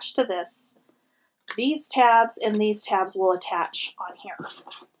attach to this. These tabs and these tabs will attach on here.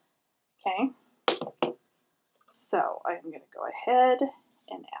 Okay, so I'm going to go ahead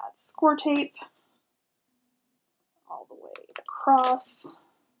and add score tape all the way across.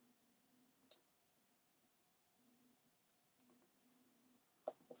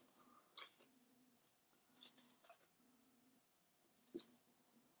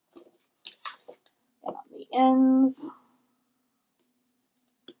 And on the ends.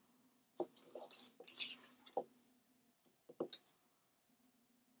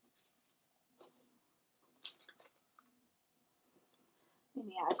 And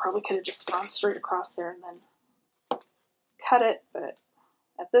yeah, I probably could have just gone straight across there and then cut it, but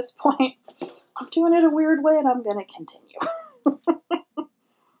at this point, I'm doing it a weird way and I'm going to continue.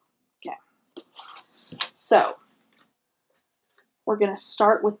 Okay, so we're going to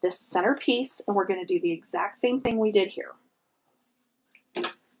start with this center piece and we're going to do the exact same thing we did here.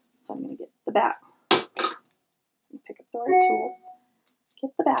 So I'm going to get the back, pick up the right tool,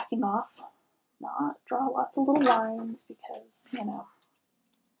 get the backing off, not draw lots of little lines because, you know,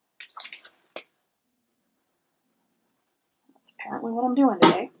 that's apparently what I'm doing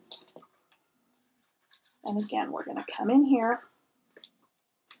today. And again, we're going to come in here.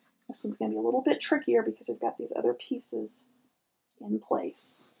 This one's going to be a little bit trickier because we've got these other pieces in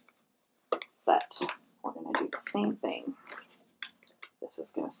place. But we're going to do the same thing. This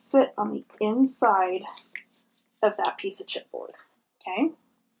is going to sit on the inside of that piece of chipboard. Okay?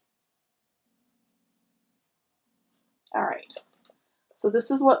 All right. So this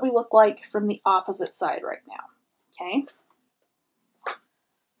is what we look like from the opposite side right now. Okay?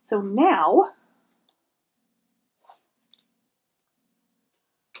 So now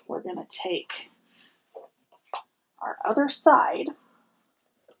we're going to take our other side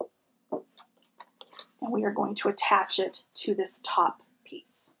and we are going to attach it to this top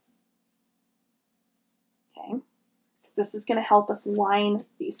piece. Okay, because this is going to help us line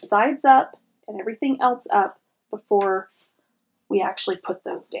these sides up and everything else up before we actually put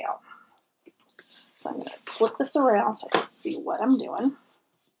those down. So I'm going to flip this around so I can see what I'm doing.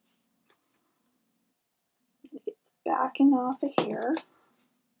 Get the backing off of here.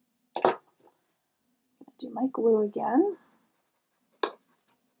 Do my glue again.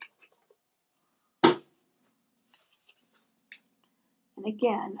 And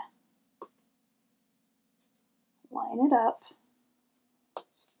again, line it up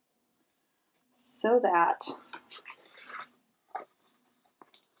so that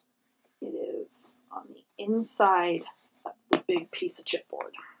it is on the inside of the big piece of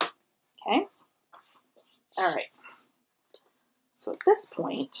chipboard. Okay? All right. So at this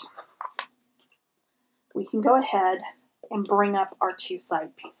point, we can go ahead and bring up our two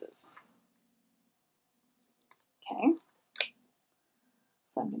side pieces. Okay?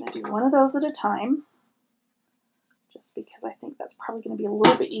 So I'm going to do one of those at a time, just because I think that's probably going to be a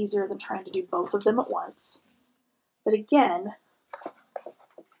little bit easier than trying to do both of them at once. But again,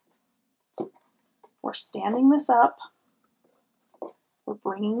 we're standing this up. We're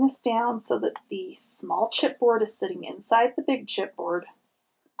bringing this down so that the small chipboard is sitting inside the big chipboard.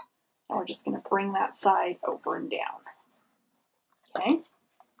 And we're just going to bring that side over and down. Okay?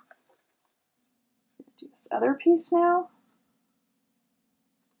 Do this other piece now.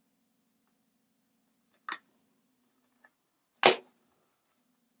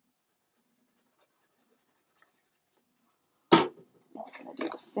 We're going to do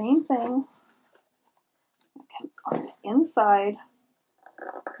the same thing on the inside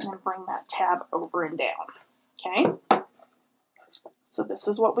and then bring that tab over and down. Okay? So this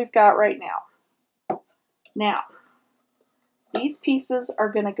is what we've got right now. Now, these pieces are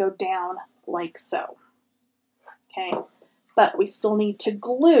going to go down like so. Okay? But we still need to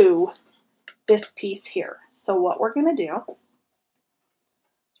glue this piece here. So what we're going to do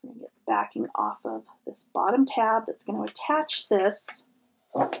is we're going to get the backing off of this bottom tab that's going to attach this.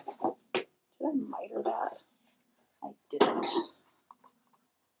 Did I miter that? I didn't.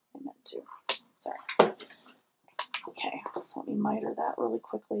 I meant to. Sorry. Okay, so let me miter that really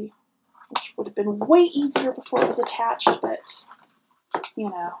quickly, which would have been way easier before it was attached, but, you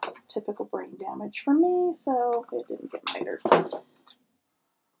know, typical brain damage for me, so it didn't get mitered.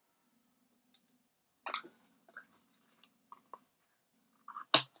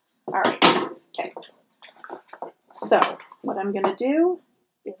 All right, okay. So what I'm going to do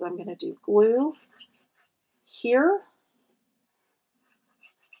is I'm going to do glue here,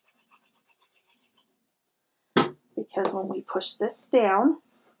 because when we push this down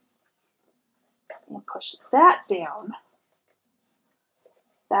and push that down,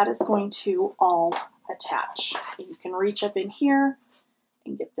 that is going to all attach. You can reach up in here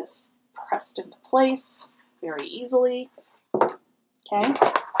and get this pressed into place very easily. Okay, I'm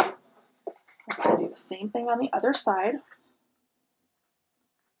going to do the same thing on the other side.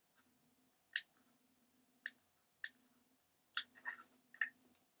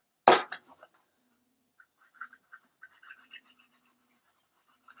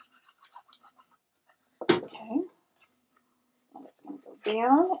 Okay, and it's going to go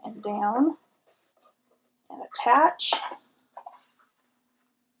down and attach.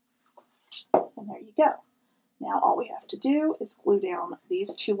 And there you go. Now all we have to do is glue down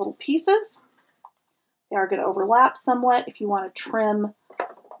these two little pieces. They are going to overlap somewhat. If you want to trim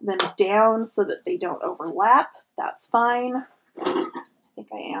them down so that they don't overlap, that's fine. I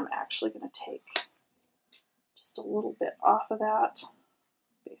think I am actually going to take just a little bit off of that.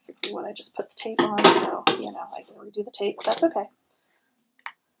 Basically what I just put the tape on, so, you know, I can redo the tape, but that's okay.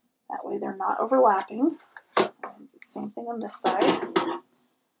 That way they're not overlapping. And same thing on this side.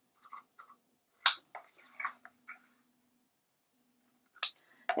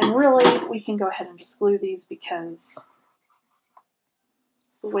 And really, we can go ahead and just glue these because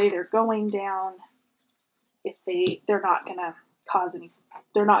the way they're going down, if they're not going to cause any,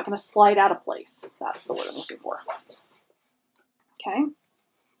 they're not going to slide out of place. That's the word I'm looking for. Okay,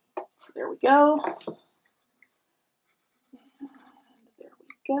 so there we go. And there we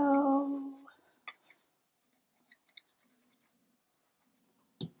go.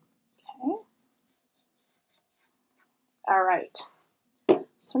 Okay. All right.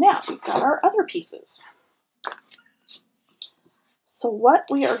 So now we've got our other pieces. So what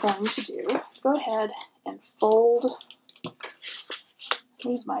we are going to do is go ahead and fold.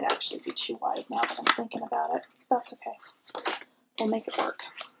 These might actually be too wide now that I'm thinking about it. That's okay. We'll make it work.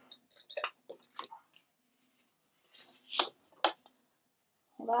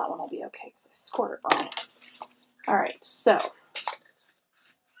 Well, that one will be okay because I scored it wrong. All right, so.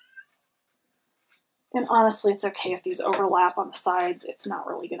 And honestly, it's okay if these overlap on the sides. It's not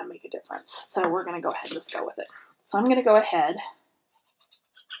really going to make a difference. So we're going to go ahead and just go with it. So I'm going to go ahead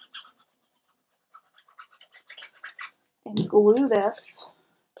and glue this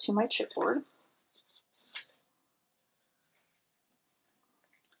to my chipboard.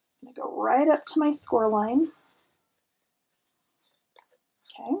 I'm going to go right up to my score line.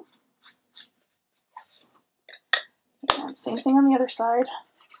 Okay. And same thing on the other side.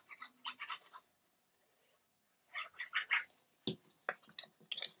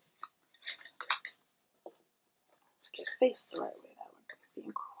 Let's get it faced the right way. That would be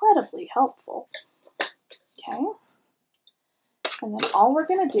incredibly helpful. Okay. And then all we're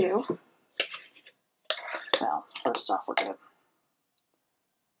going to do, well, first off, we're going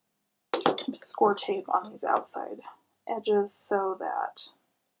to put some score tape on these outside edges so that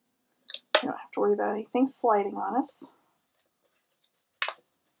you don't have to worry about anything sliding on us.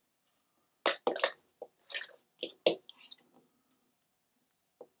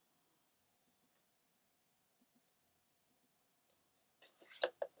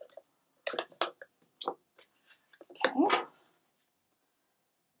 Okay.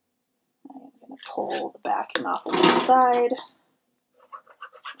 I'm going to pull the backing off of one side.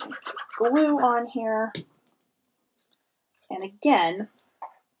 And get glue on here. And again,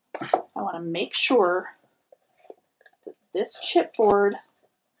 I want to make sure that this chipboard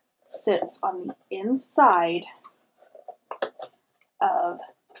sits on the inside of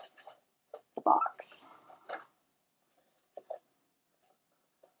the box.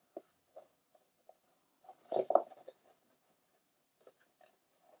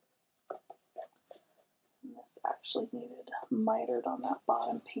 And this actually needed mitered on that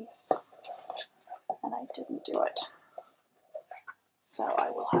bottom piece, and I didn't do it. So I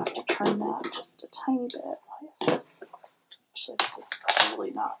will have to trim that just a tiny bit. Why is this? Actually, this is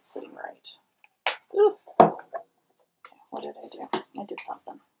really not sitting right. Ooh. Okay, what did I do? I did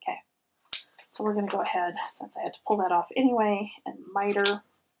something. Okay. So we're going to go ahead, since I had to pull that off anyway, and miter, and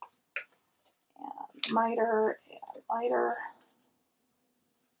miter, and miter.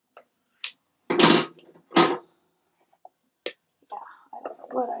 Yeah, I don't know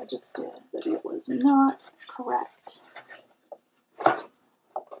what I just did, but it was not correct.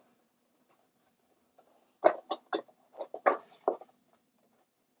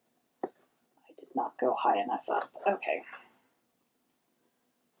 Not go high enough up. Okay.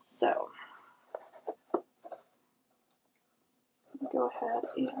 So Go ahead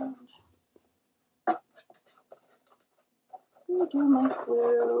and redo my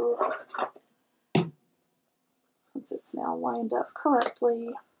glue since it's now lined up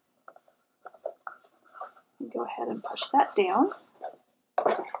correctly. Go ahead and push that down.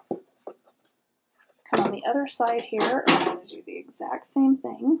 Come on the other side here, I'm going to do the exact same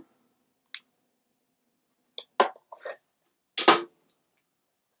thing.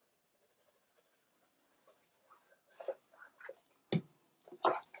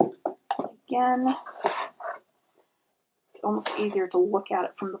 Again, it's almost easier to look at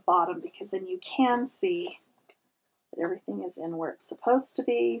it from the bottom because then you can see that everything is in where it's supposed to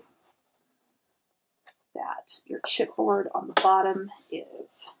be, that your chipboard on the bottom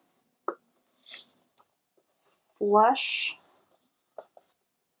is flush.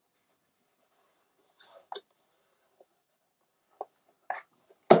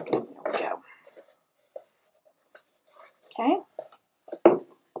 There we go. Okay.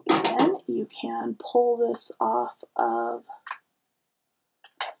 Then you can pull this off of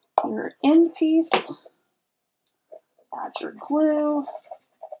your end piece, add your glue,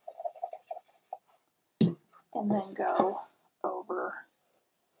 and then go over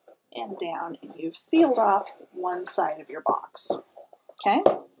and down, and you've sealed off one side of your box. Okay?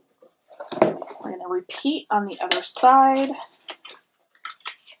 We're going to repeat on the other side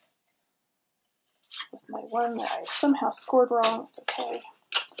with my one that I somehow scored wrong. It's okay.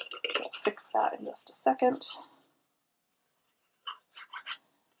 I'll fix that in just a second.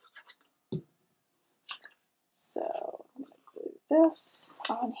 So I'm going to glue this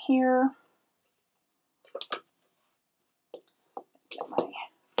on here. Get my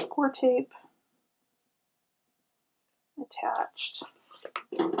score tape attached.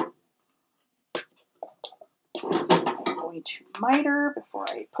 I'm going to miter before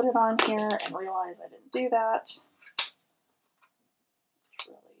I put it on here and realize I didn't do that.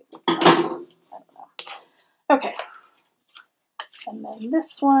 Really, I don't know. Okay. And then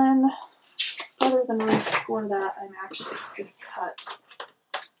this one, rather than rescore that, I'm actually just going to cut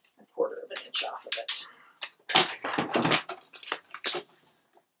a 1/4 of an inch off of it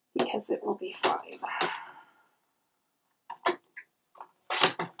because it will be fine.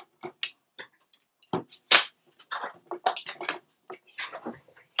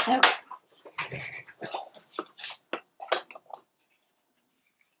 Okay.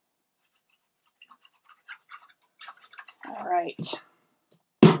 All right.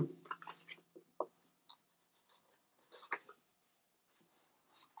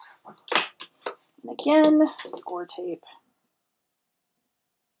 And again, score tape.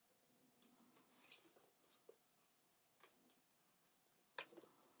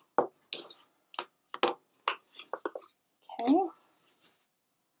 Okay.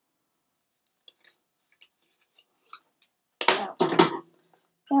 Oh.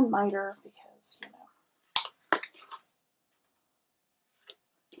 And miter because, you know,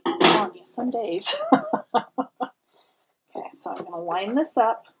 I'm on you some days. Okay, so I'm going to line this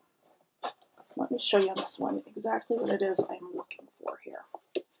up. Let me show you on this one exactly what it is I'm looking for here.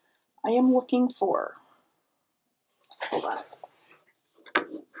 I am looking for, hold on.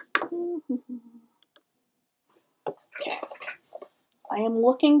 Okay, I am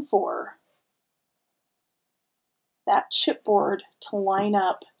looking for that chipboard to line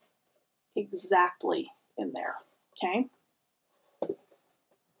up exactly in there, okay?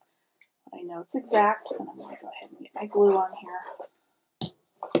 I know it's exact, and I'm going to go ahead and get my glue on here.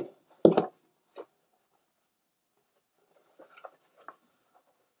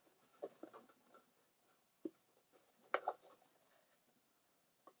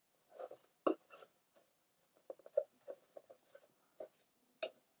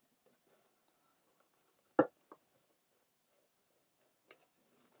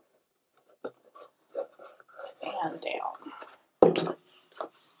 And down.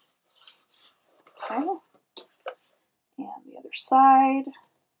 Okay. And the other side.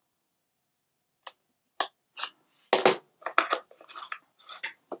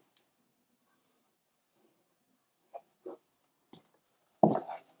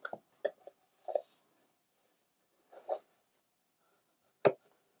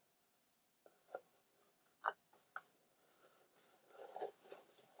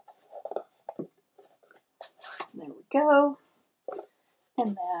 There we go. And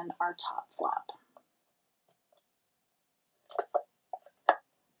then our top flap.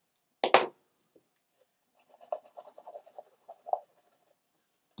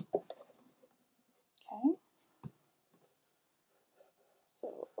 Okay.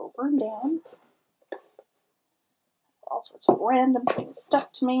 So over and down. All sorts of random things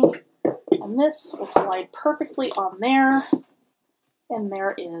stuck to me. And this will slide perfectly on there. And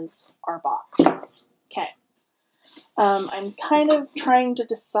there is our box. Okay. I'm kind of trying to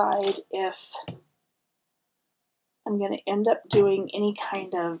decide if I'm going to end up doing any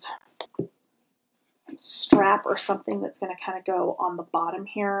kind of strap or something that's going to kind of go on the bottom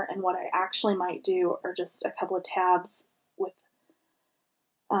here. And what I actually might do are just a couple of tabs with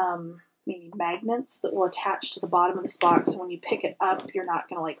maybe magnets that will attach to the bottom of this box. So when you pick it up, you're not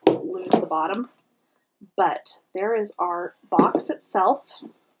going to like lose the bottom. But there is our box itself.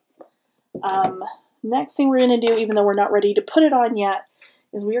 Next thing we're going to do, even though we're not ready to put it on yet,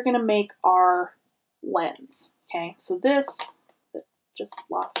 is we are going to make our lens. Okay, so this, that just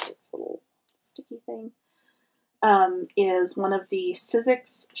lost its little sticky thing, is one of the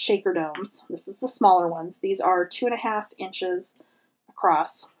Sizzix shaker domes. This is the smaller ones. These are 2.5 inches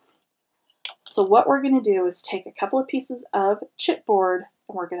across. So what we're going to do is take a couple of pieces of chipboard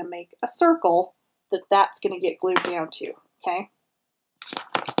and we're going to make a circle that's going to get glued down to. Okay,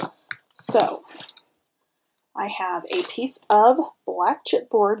 so I have a piece of black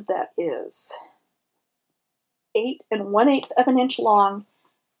chipboard that is 8 1/8 of an inch long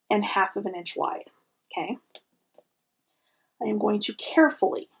and 1/2 of an inch wide. Okay, I am going to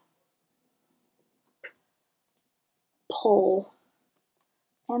carefully pull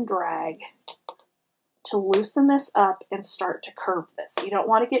and drag to loosen this up and start to curve this. You don't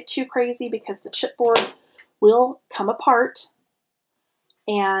want to get too crazy because the chipboard will come apart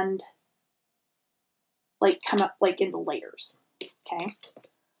and like come up like into layers. Okay,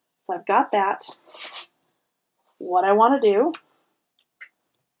 so I've got that. What I want to do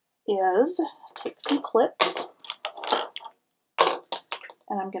is take some clips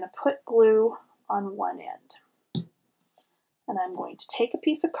and I'm going to put glue on one end. And I'm going to take a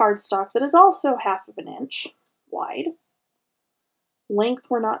piece of cardstock that is also 1/2 of an inch wide. Length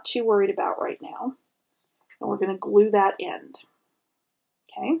we're not too worried about right now. And we're going to glue that end.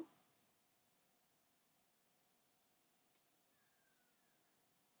 Okay.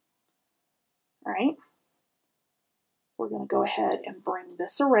 All right. We're going to go ahead and bring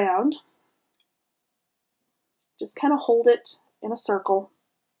this around. Just kind of hold it in a circle.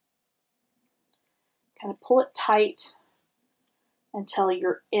 Kind of pull it tight until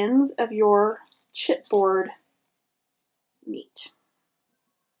your ends of your chipboard meet.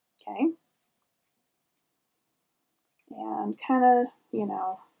 Okay. And kind of, you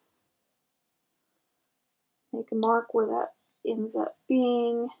know, make a mark where that ends up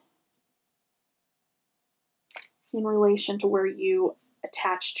being in relation to where you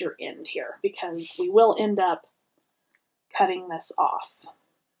attached your end here, because we will end up cutting this off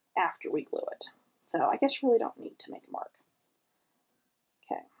after we glue it. So I guess you really don't need to make a mark.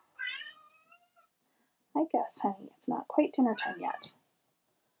 Okay. I guess, honey, it's not quite dinner time yet.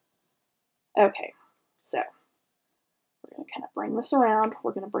 Okay, so we're going to kind of bring this around.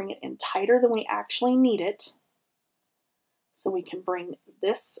 We're going to bring it in tighter than we actually need it. So we can bring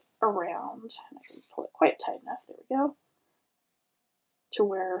this around, and I can pull it quite tight enough, there we go, to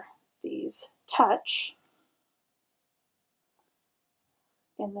where these touch.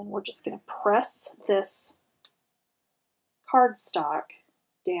 And then we're just going to press this cardstock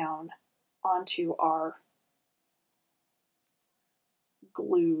down onto our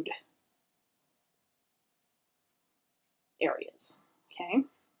glued areas. Okay.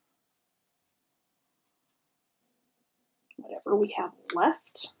 Whatever we have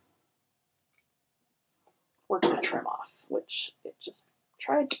left, we're going to trim off, which it just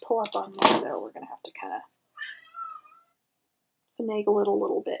tried to pull up on me, so we're going to have to kind of finagle it a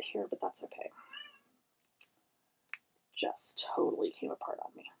little bit here, but that's okay. Just totally came apart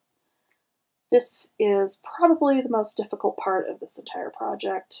on me. This is probably the most difficult part of this entire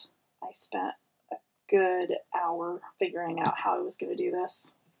project. I spent a good hour figuring out how I was going to do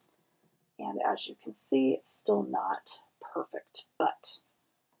this. And as you can see, it's still not perfect, but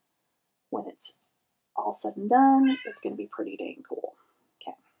when it's all said and done, it's going to be pretty dang cool.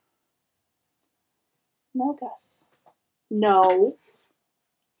 Okay. No, Gus. No.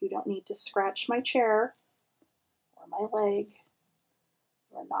 You don't need to scratch my chair or my leg.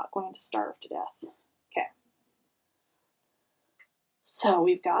 We're not going to starve to death. Okay. So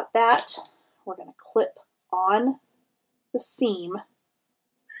we've got that. We're going to clip on the seam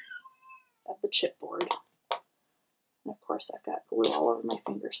of the chipboard. And of course I've got glue all over my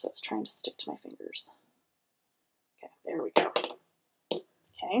fingers, so it's trying to stick to my fingers. Okay, there we go.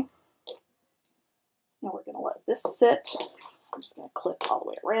 Okay. Now we're going to let this sit. I'm just going to clip all the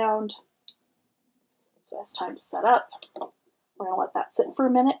way around. So it's time to set up. We're going to let that sit for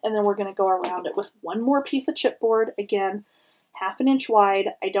a minute, and then we're going to go around it with one more piece of chipboard. Again, 1/2 an inch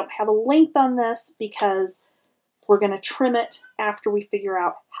wide. I don't have a length on this because we're going to trim it after we figure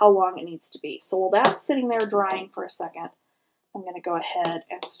out how long it needs to be. So while that's sitting there drying for a second, I'm going to go ahead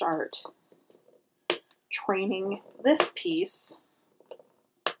and start training this piece.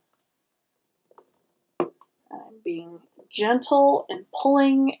 And I'm being gentle and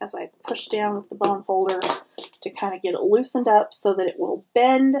pulling as I push down with the bone folder to kind of get it loosened up so that it will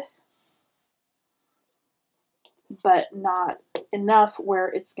bend, but not enough where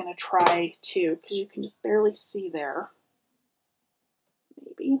it's going to try to, because you can just barely see there.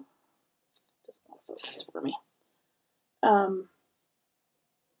 Maybe. Doesn't want to focus for me. How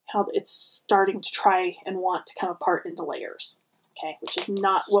it's starting to try and want to come apart into layers, okay, which is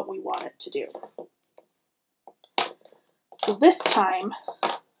not what we want it to do. So this time,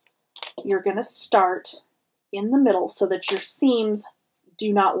 you're going to start in the middle so that your seams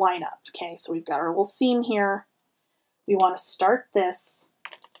do not line up, okay? So we've got our little seam here. We want to start this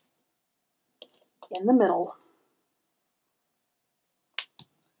in the middle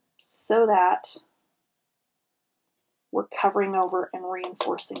so that we're covering over and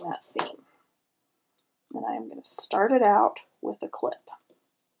reinforcing that seam. And I'm going to start it out with a clip.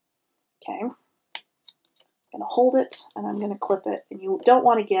 Okay, I'm going to hold it and I'm going to clip it. And you don't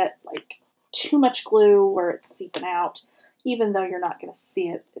want to get like too much glue where it's seeping out, even though you're not going to see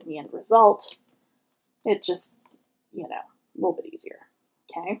it in the end result. It just, you know, a little bit easier.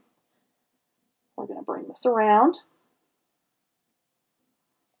 Okay, we're going to bring this around.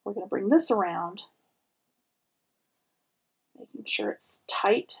 We're going to bring this around, making sure it's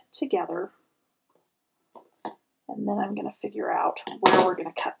tight together. And then I'm going to figure out where we're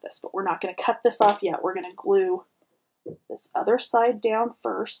going to cut this. But we're not going to cut this off yet. We're going to glue this other side down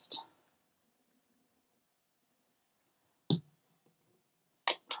first. Okay.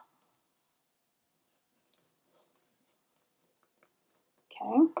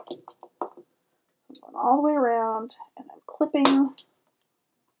 So I'm going all the way around and I'm clipping.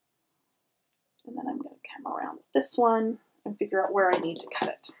 And then I'm going to come around with this one and figure out where I need to cut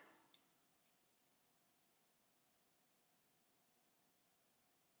it.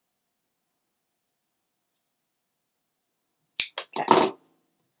 Okay,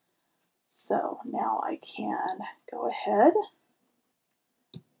 so now I can go ahead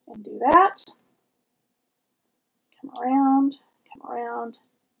and do that. Come around,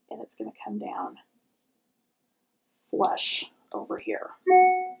 and it's going to come down flush over here.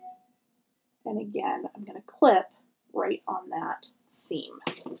 And again, I'm going to clip right on that seam.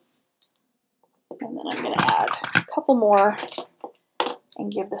 And then I'm going to add a couple more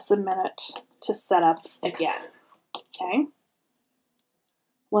and give this a minute to set up again. Okay.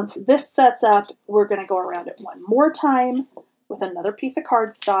 Once this sets up, we're going to go around it one more time with another piece of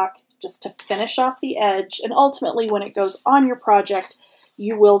cardstock just to finish off the edge. And ultimately, when it goes on your project,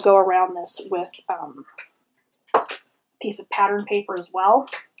 you will go around this with a piece of pattern paper as well.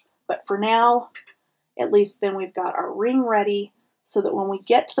 But for now, at least then we've got our ring ready so that when we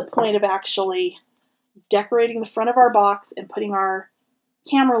get to the point of actually decorating the front of our box and putting our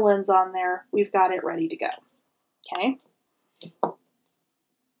camera lens on there, we've got it ready to go. Okay. I'm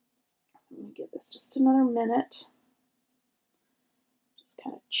going to give this just another minute. Just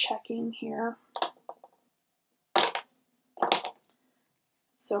kind of checking here.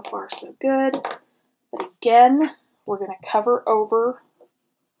 So far, so good. But again, we're going to cover over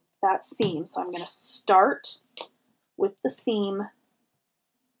that seam. So I'm going to start with the seam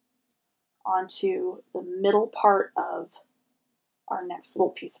onto the middle part of our next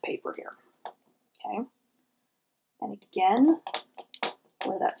little piece of paper here. Okay. And again,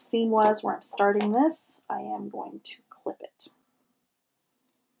 where that seam was, where I'm starting this, I am going to clip it.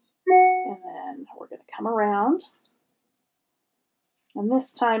 And then we're going to come around. And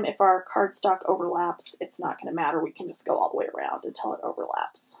this time, if our cardstock overlaps, it's not going to matter. We can just go all the way around until it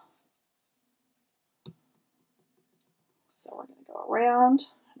overlaps. So we're going to go around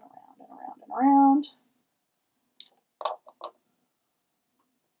and around and around and around.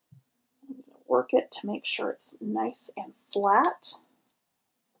 I'm going to work it to make sure it's nice and flat.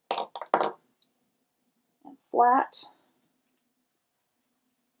 And flat.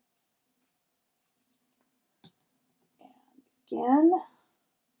 And again,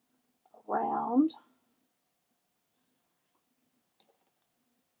 around.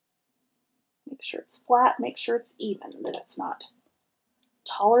 Make sure it's flat, make sure it's even, that it's not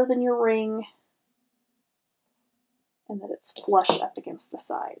taller than your ring, and that it's flush up against the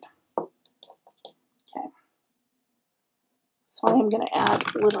side. Okay. So I am going to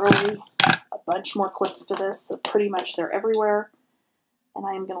add literally a bunch more clips to this, so pretty much they're everywhere. And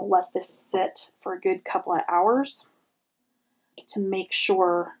I am going to let this sit for a good couple of hours to make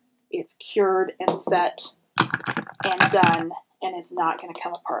sure it's cured and set and done and is not going to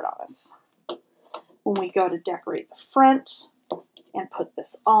come apart on us. When we go to decorate the front and put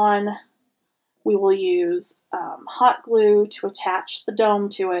this on, we will use hot glue to attach the dome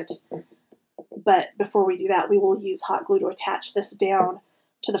to it. But before we do that, we will use hot glue to attach this down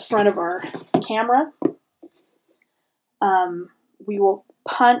to the front of our camera. We will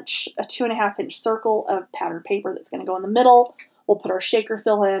punch a 2.5-inch circle of patterned paper that's going to go in the middle. We'll put our shaker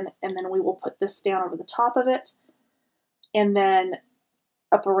fill in, and then we will put this down over the top of it. And then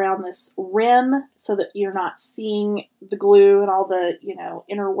up around this rim so that you're not seeing the glue and all the,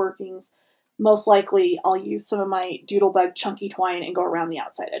 inner workings. Most likely I'll use some of my Doodlebug chunky twine and go around the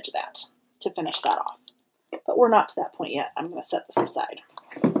outside edge of that to finish that off. But we're not to that point yet. I'm going to set this aside.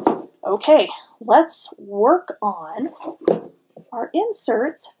 Okay, let's work on our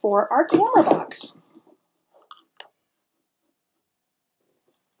inserts for our camera box.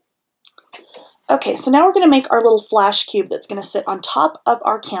 Okay, so now we're going to make our little flash cube that's going to sit on top of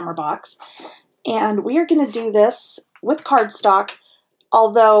our camera box. And we are going to do this with cardstock,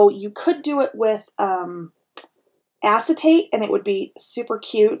 although you could do it with acetate and it would be super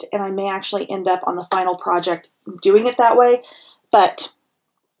cute, and I may actually end up on the final project doing it that way, but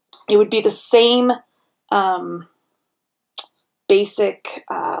it would be the same basic,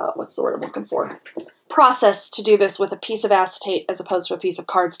 what's the word I'm looking for, process to do this with a piece of acetate as opposed to a piece of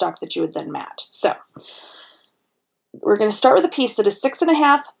cardstock that you would then mat. So we're going to start with a piece that is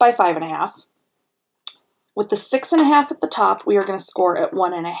 6.5 by 5.5. With the 6.5 at the top, we are going to score at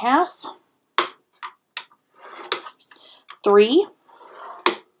 1.5, 3,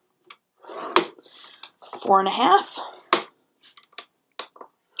 4.5,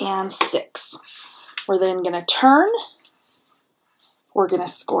 and 6. We're then going to turn. We're going to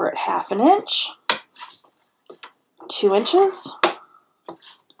score at 1/2 inch, 2 inches,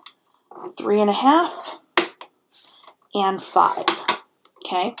 3.5, and 5.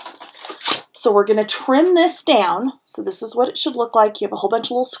 Okay, so we're going to trim this down. So this is what it should look like. You have a whole bunch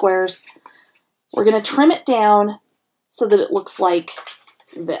of little squares. We're going to trim it down so that it looks like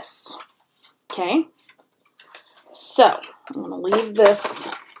this. Okay, so I'm going to leave this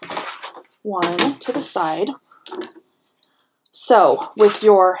one to the side. So with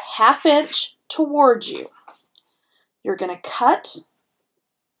your 1/2 inch towards you, you're going to cut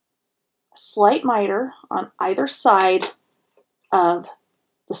a slight miter on either side of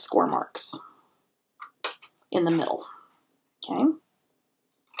the score marks in the middle. Okay.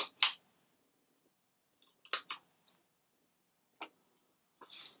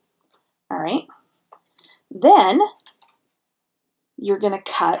 All right. Then you're going to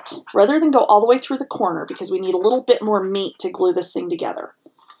cut, rather than go all the way through the corner, because we need a little bit more meat to glue this thing together,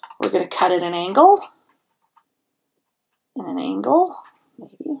 we're going to cut at an angle, and an angle,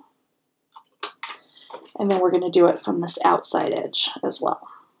 maybe. And then we're going to do it from this outside edge as well.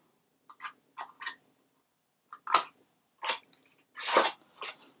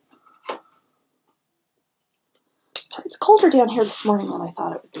 Sorry, it's colder down here this morning than I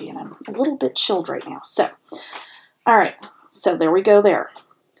thought it would be, and I'm a little bit chilled right now. So, all right, so there we go there.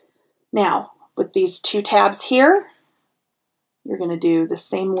 Now, with these 2 tabs here, you're going to do the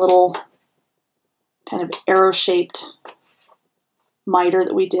same little kind of arrow-shaped miter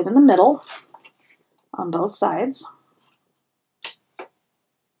that we did in the middle on both sides.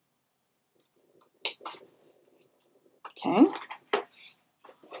 Okay.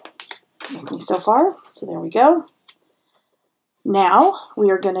 With me so far. So there we go. Now we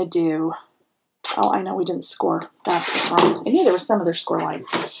are going to do, oh, I know we didn't score. That's what's wrong. I knew there was some other score line.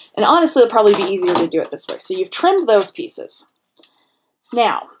 And honestly, it'll probably be easier to do it this way. So you've trimmed those pieces.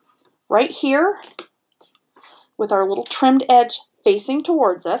 Now, right here, with our little trimmed edge facing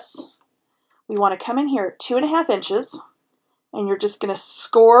towards us, we want to come in here at 2.5 inches, and you're just going to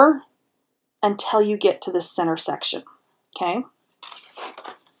score until you get to this center section. Okay?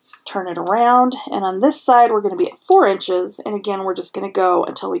 Turn it around, and on this side, we're going to be at 4 inches, and again, we're just going to go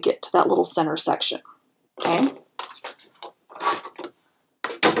until we get to that little center section. Okay?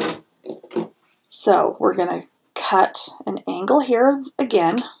 So we're going to cut an angle here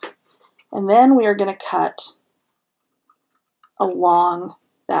again, and then we are going to cut along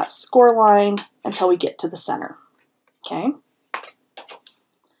that score line until we get to the center. Okay?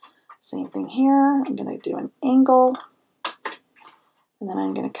 Same thing here. I'm going to do an angle, and then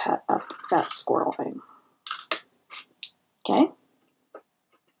I'm going to cut up that score line. Okay?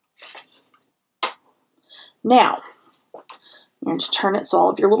 Now, you're going to turn it so all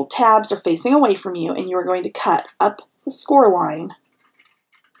of your little tabs are facing away from you, and you are going to cut up the score line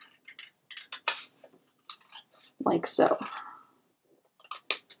like so.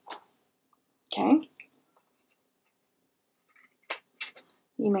 Okay?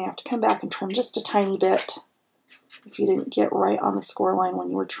 You may have to come back and trim just a tiny bit if you didn't get right on the score line when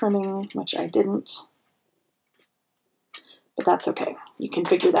you were trimming, which I didn't. But that's okay. You can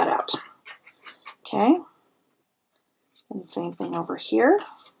figure that out. Okay. And the same thing over here.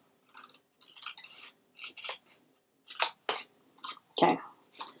 Okay.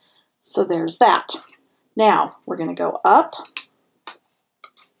 So there's that. Now we're going to go up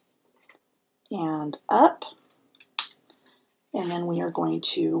and up, and then we are going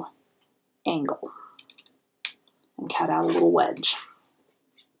to angle and cut out a little wedge.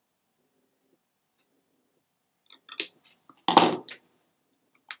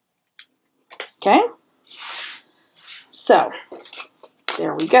 Okay, so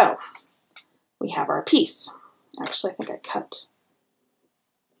there we go. We have our piece. Actually, I think I cut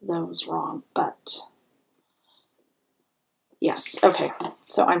those wrong, but yes, okay.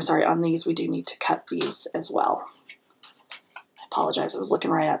 So I'm sorry, on these we do need to cut these as well. I apologize, I was looking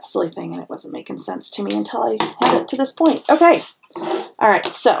right at the silly thing and it wasn't making sense to me until I had it to this point. Okay, all right,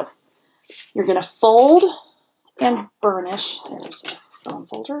 so you're gonna fold and burnish. There's a phone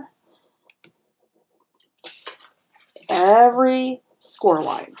folder. Every score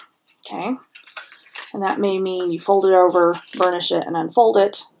line, okay? And that may mean you fold it over, burnish it, and unfold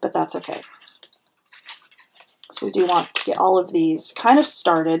it, but that's okay. So we do want to get all of these kind of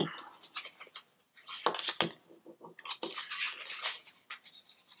started.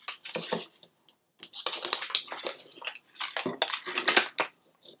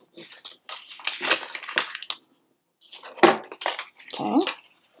 Okay,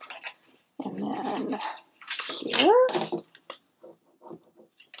 and then here.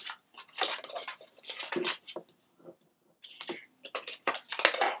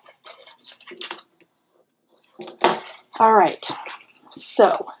 All right,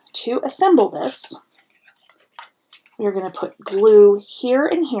 so to assemble this, we're going to put glue here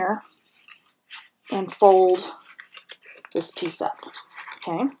and here and fold this piece up,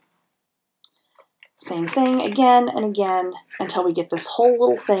 okay? Same thing again and again until we get this whole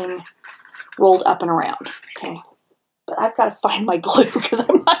little thing rolled up and around, okay? But I've got to find my glue because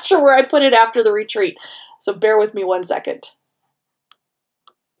I'm not sure where I put it after the retreat, so bear with me 1 second.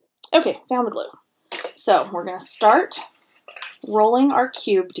 Okay, found the glue. So we're going to start rolling our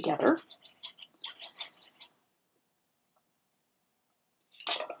cube together.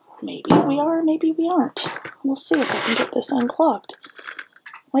 Maybe we are, maybe we aren't. We'll see if I can get this unclogged,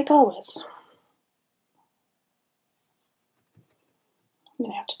 like always. I'm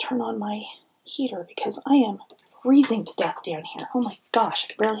going to have to turn on my heater because I am freezing to death down here. Oh my gosh, I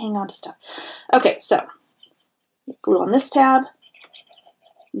can barely hang on to stuff. Okay, so glue on this tab,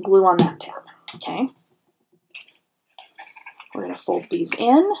 glue on that tab, okay? We're going to fold these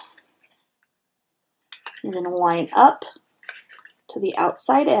in. You're going to line up to the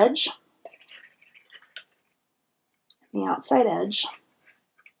outside edge. The outside edge.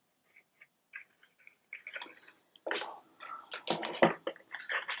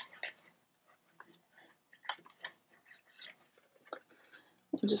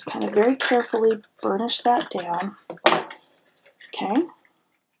 And just kind of very carefully burnish that down. Okay,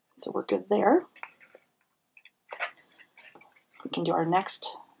 so we're good there. We can do our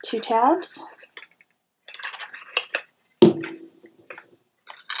next 2 tabs.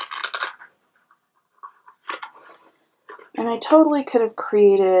 And I totally could have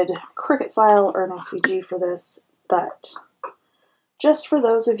created a Cricut file or an SVG for this, but just for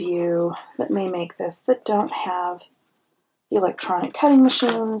those of you that may make this that don't have the electronic cutting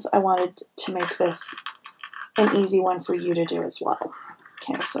machines, I wanted to make this an easy one for you to do as well.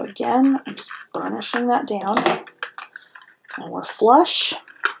 Okay, so again, I'm just burnishing that down, and we're flush,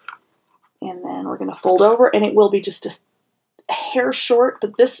 and then we're going to fold over, and it will be just a hair short,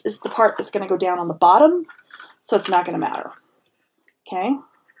 but this is the part that's going to go down on the bottom, so it's not going to matter. Okay?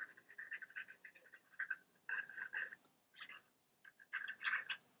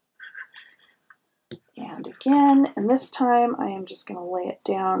 And again, and this time I am just going to lay it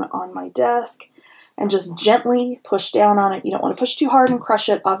down on my desk and just gently push down on it. You don't want to push too hard and crush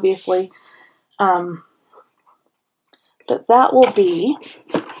it, obviously. But that will be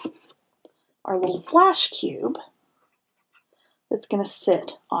our little flash cube that's going to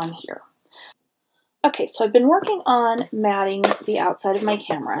sit on here. Okay, so I've been working on matting the outside of my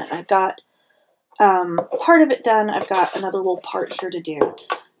camera. I've got part of it done. I've got another little part here to do.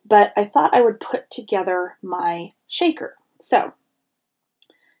 But I thought I would put together my shaker. So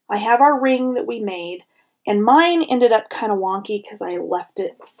I have our ring that we made, and mine ended up kind of wonky because I left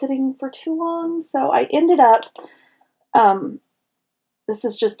it sitting for too long. So I ended up, this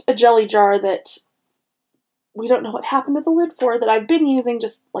is just a jelly jar that we don't know what happened to the lid for, that I've been using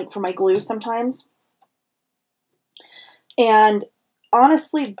just like for my glue sometimes. And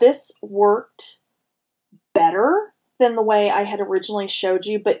honestly, this worked better than the way I had originally showed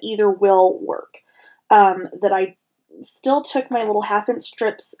you, but either will work. That I still took my little 1/2-inch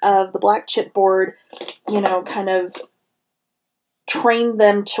strips of the black chipboard, you know, kind of trained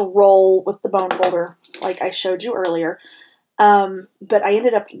them to roll with the bone folder like I showed you earlier. But I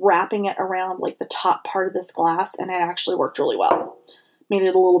ended up wrapping it around like the top part of this glass, and it actually worked really well. Made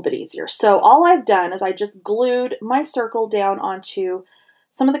it a little bit easier. So all I've done is I just glued my circle down onto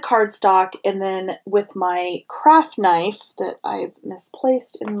some of the cardstock, and then with my craft knife that I've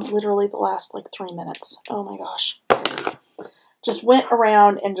misplaced in literally the last like 3 minutes. Oh my gosh. Just went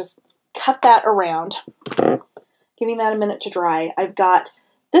around and just cut that around, giving that a minute to dry. I've got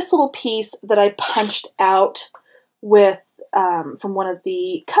this little piece that I punched out with from one of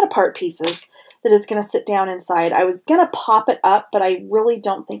the cut apart pieces that is going to sit down inside. I was going to pop it up, but I really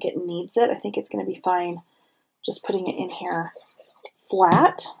don't think it needs it. I think it's going to be fine just putting it in here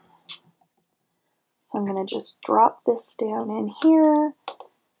flat. So I'm going to just drop this down in here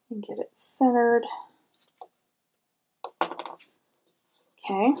and get it centered.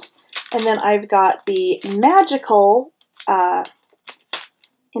 Okay, and then I've got the magical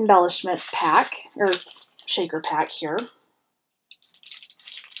embellishment pack, or shaker pack here.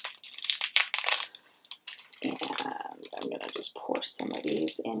 And I'm going to just pour some of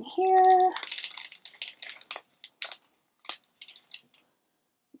these in here.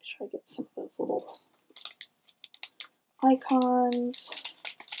 Make sure I get some of those little icons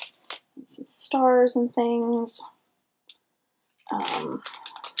and some stars and things.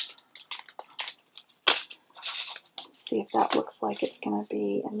 Let's see if that looks like it's going to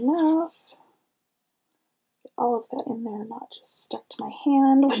be enough. Get all of that in there, not just stuck to my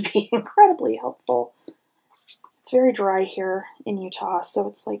hand, would be incredibly helpful. It's very dry here in Utah, so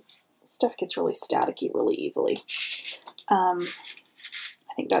it's like stuff gets really staticky really easily. I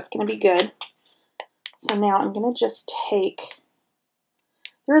think that's going to be good. So now I'm going to just take,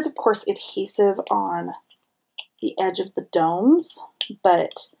 there is of course adhesive on the edge of the domes,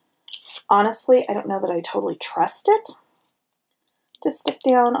 but honestly, I don't know that I totally trust it to stick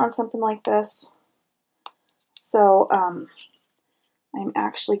down on something like this. So I'm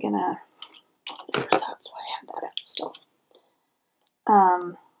actually going to, that's why I had that out still.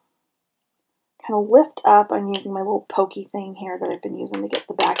 Kind of lift up. I'm using my little pokey thing here that I've been using to get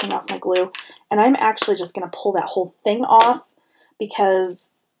the backing off my glue. And I'm actually just going to pull that whole thing off,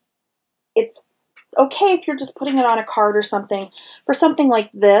 because it's okay if you're just putting it on a card or something. For something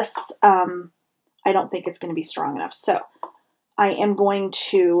like this, I don't think it's going to be strong enough. So I am going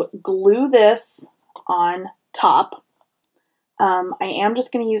to glue this on top. I am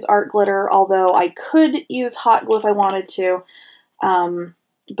just going to use art glitter, although I could use hot glue if I wanted to.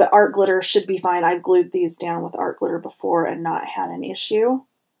 But art glitter should be fine. I've glued these down with art glitter before and not had an issue.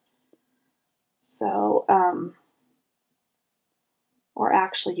 So, or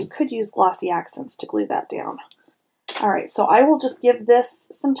actually you could use glossy accents to glue that down. All right, so I will just give this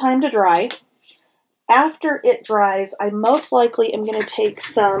some time to dry. After it dries, I most likely am going to take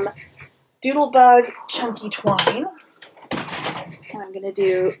some Doodlebug chunky twine, and I'm going to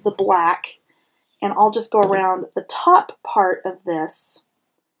do the black, and I'll just go around the top part of this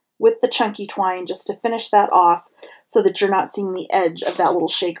with the chunky twine just to finish that off, so that you're not seeing the edge of that little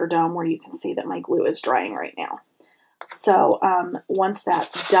shaker dome where you can see that my glue is drying right now. So once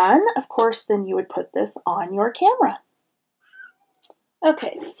that's done, of course, then you would put this on your camera.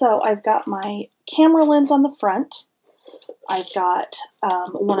 Okay, so I've got my camera lens on the front. I've got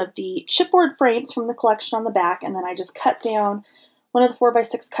one of the chipboard frames from the collection on the back, and then I just cut down one of the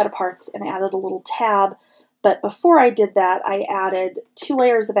 4x6 cut-aparts and added a little tab. But before I did that, I added 2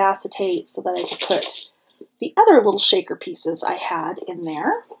 layers of acetate so that I could put the other little shaker pieces I had in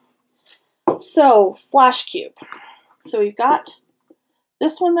there. So, Flash Cube. So we've got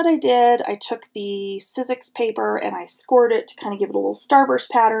this one that I did. I took the Sizzix paper and I scored it to kind of give it a little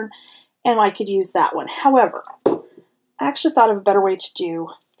starburst pattern, and I could use that one. However, I actually thought of a better way to do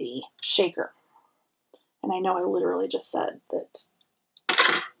the shaker. And I know I literally just said that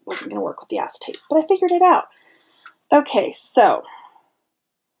wasn't going to work with the acetate, but I figured it out. Okay, so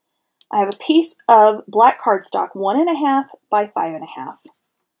I have a piece of black cardstock, 1.5 by 5.5. I'm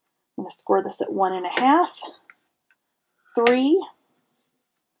going to score this at 1.5, 3.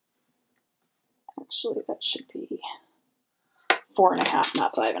 Actually, that should be 4.5,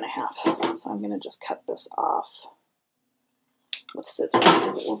 not 5.5. So I'm going to just cut this off with scissors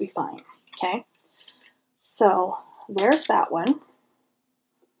because it will be fine. Okay, so there's that one.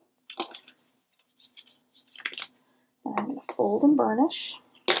 fold and burnish.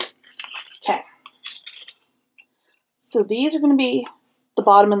 Okay. So these are going to be the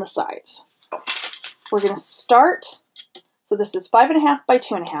bottom and the sides. We're going to start, so this is 5.5 by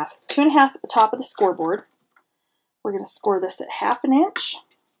 2.5, 2.5 at the top of the scoreboard. We're going to score this at 1/2 inch.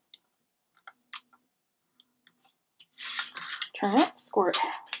 Turn it, score it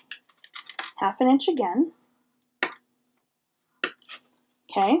 1/2 inch again.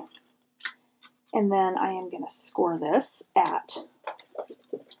 Okay. And then I am going to score this at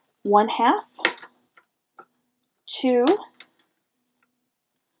 1/2, 2,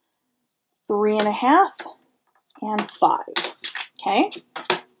 3.5, and 5. Okay.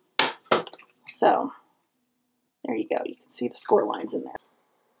 So there you go. You can see the score lines in there.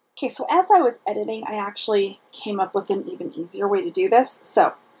 Okay, so as I was editing, I actually came up with an even easier way to do this. So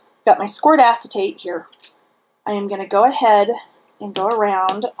I've got my scored acetate here. I am going to go ahead and go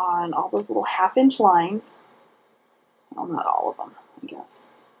around on all those little 1/2 inch lines. Well, not all of them, I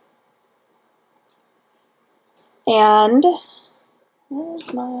guess. And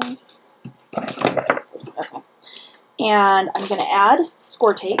where's my... Okay. And I'm going to add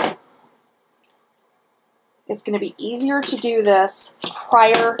score tape. It's going to be easier to do this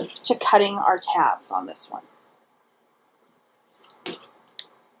prior to cutting our tabs on this one.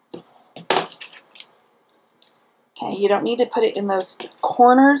 Okay, you don't need to put it in those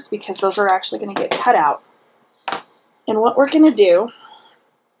corners because those are actually going to get cut out. And what we're going to do,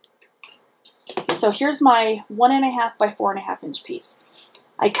 so here's my 1.5 by 4.5 inch piece.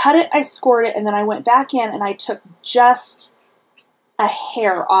 I cut it, I scored it, and then I went back in and I took just a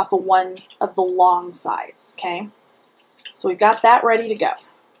hair off of one of the long sides, okay? So we've got that ready to go.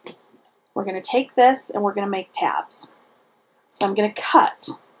 We're going to take this and we're going to make tabs. So I'm going to cut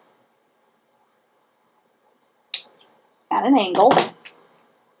at an angle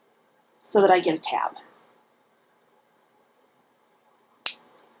so that I get a tab.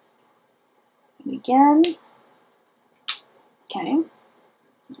 And again, okay,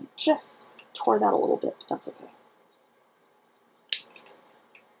 I just tore that a little bit, but that's okay.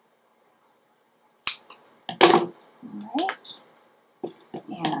 Alright,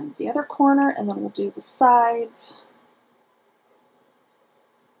 and the other corner, and then we'll do the sides.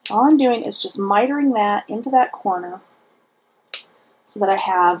 So all I'm doing is just mitering that into that corner so that I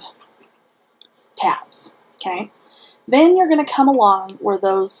have tabs, okay? Then you're going to come along where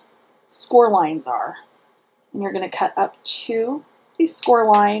those score lines are, and you're going to cut up to the score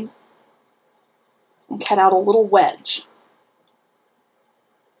line and cut out a little wedge.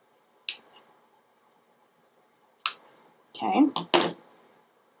 Okay,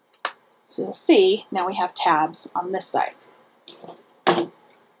 so you'll see now we have tabs on this side.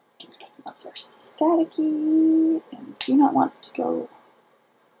 Those are staticky and do not want to go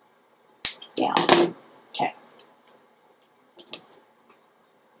down. Okay.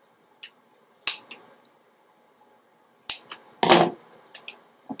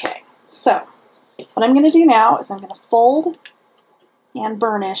 Okay, so what I'm going to do now is I'm going to fold and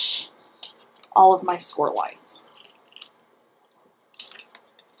burnish all of my score lines.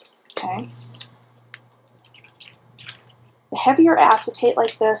 Okay. The heavier acetate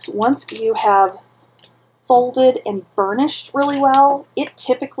like this, once you have folded and burnished really well, it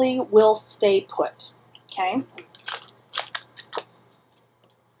typically will stay put. Okay.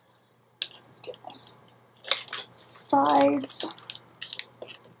 Let's get my sides.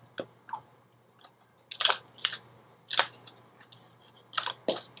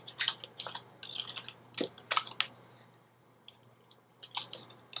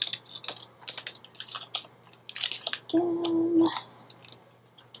 Again.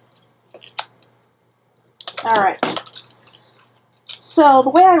 All right. So the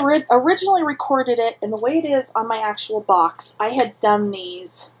way I originally recorded it and the way it is on my actual box, I had done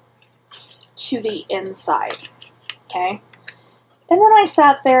these to the inside. Okay. And then I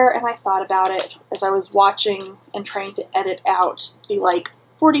sat there and I thought about it as I was watching and trying to edit out the like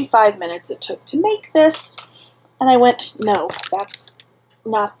 45 minutes it took to make this. And I went, no, that's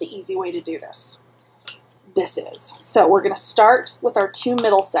not the easy way to do this. This is. So we're going to start with our two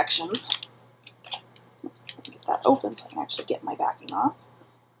middle sections. Oops, let me get that open so I can actually get my backing off.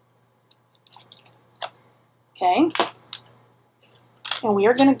 Okay. And we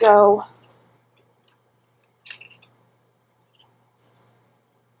are going to go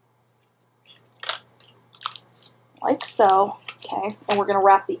like so. Okay. And we're going to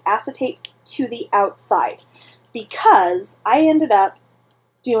wrap the acetate to the outside because I ended up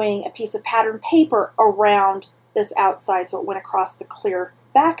doing a piece of pattern paper around this outside so it went across the clear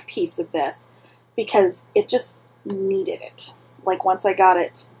back piece of this because it just needed it. Like once I got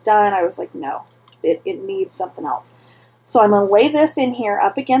it done, I was like, no, it needs something else. So I'm going to lay this in here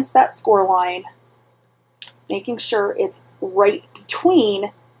up against that score line, making sure it's right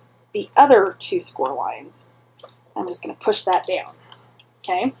between the other two score lines. I'm just going to push that down.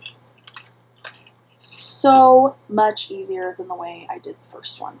 Okay? So much easier than the way I did the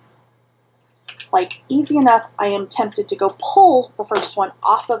first one. Like, easy enough, I am tempted to go pull the first one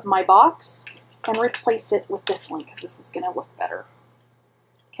off of my box and replace it with this one because this is going to look better.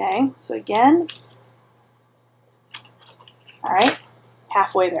 Okay, so again, all right,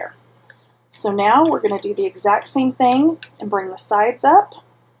 halfway there. So now we're going to do the exact same thing and bring the sides up.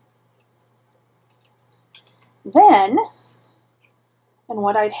 Then, and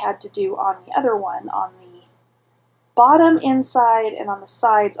what I'd had to do on the other one, on the bottom inside and on the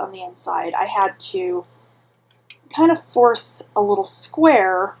sides on the inside, I had to kind of force a little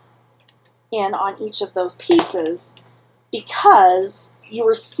square in on each of those pieces because you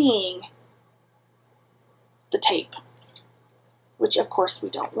were seeing the tape, which of course we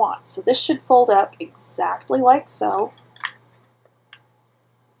don't want. So this should fold up exactly like so.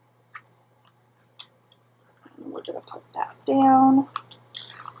 And we're going to put that down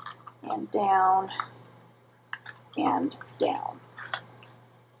and down and down.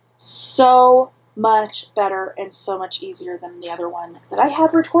 So much better and so much easier than the other one that I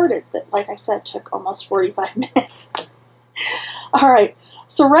had recorded that, like I said, took almost 45 minutes. All right,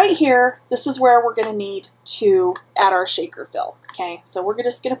 so right here, this is where we're going to need to add our shaker fill. Okay, so we're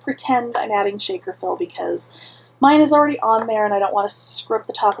just going to pretend I'm adding shaker fill because mine is already on there and I don't want to screw up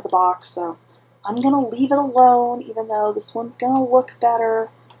the top of the box, so I'm going to leave it alone even though this one's going to look better.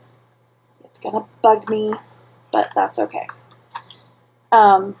 It's going to bug me, but that's okay.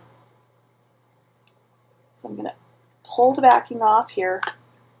 So I'm going to pull the backing off here.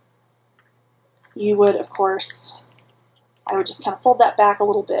 You would, of course, I would just kind of fold that back a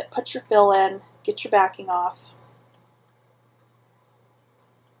little bit, put your fill in, get your backing off.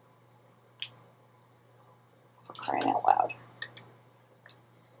 For crying out loud.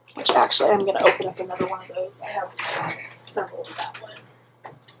 Which actually, I'm going to open up another one of those. I have several of that one.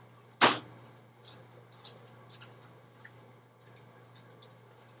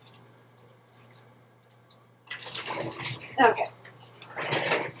 Okay,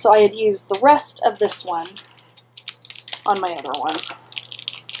 so I had used the rest of this one on my other one.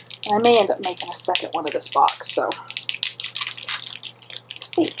 And I may end up making a second one of this box, so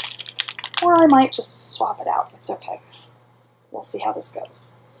let's see. Or I might just swap it out. It's okay. We'll see how this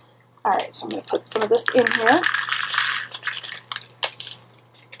goes. All right, so I'm going to put some of this in here,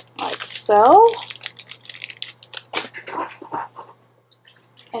 like so.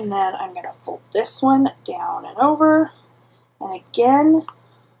 And then I'm going to fold this one down and over. And again,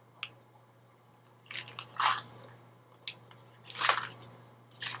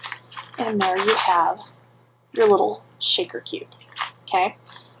 and there you have your little shaker cube, okay?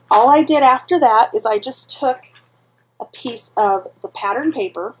 All I did after that is I just took a piece of the pattern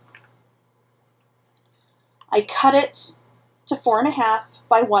paper, I cut it to 4.5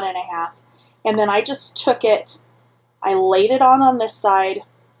 by 1.5, and then I just took it, I laid it on this side,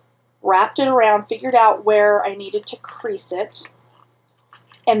 wrapped it around, figured out where I needed to crease it,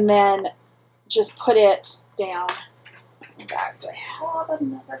 and then just put it down. In fact, I have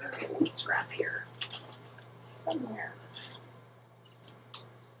another little scrap here somewhere.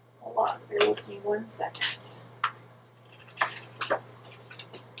 Hold on, bear with me 1 second. There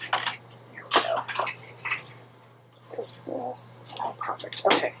we go. So is this. Oh, perfect.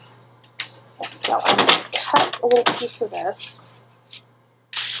 Okay. So I'm going to cut a little piece of this.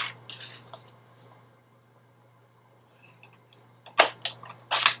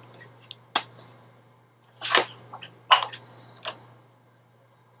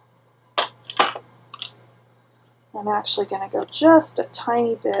 I'm actually going to go just a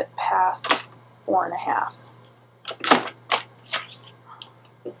tiny bit past 4.5.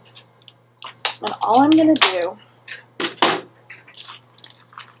 And all I'm going to do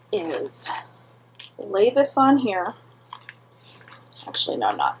is lay this on here. Actually, no,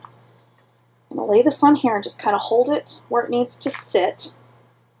 I'm not. I'm going to lay this on here and just kind of hold it where it needs to sit.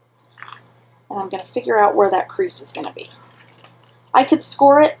 And I'm going to figure out where that crease is going to be. I could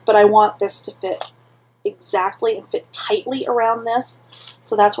score it, but I want this to fit exactly and fit tightly around this.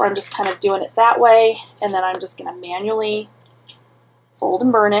 So that's where I'm just kind of doing it that way. And then I'm just going to manually fold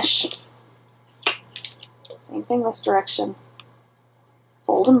and burnish. Same thing this direction.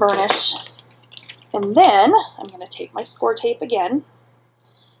 Fold and burnish. And then I'm going to take my score tape again,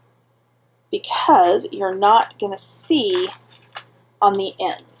 because you're not going to see on the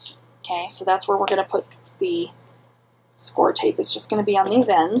ends. Okay, so that's where we're going to put the score tape. It's just going to be on these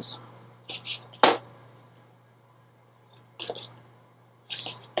ends.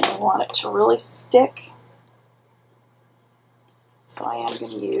 want it to really stick. So I am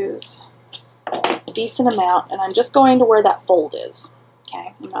going to use a decent amount, and I'm just going to where that fold is.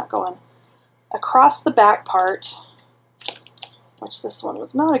 Okay, I'm not going across the back part, which this one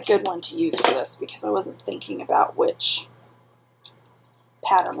was not a good one to use for this because I wasn't thinking about which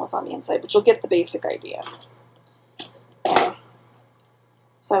pattern was on the inside, but you'll get the basic idea. Okay,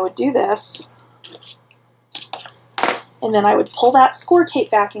 so I would do this, and then I would pull that score tape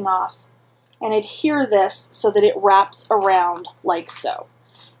backing off and adhere this so that it wraps around like so.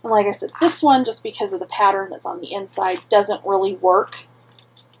 And like I said, this one, just because of the pattern that's on the inside, doesn't really work.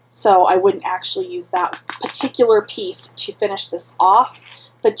 So I wouldn't actually use that particular piece to finish this off.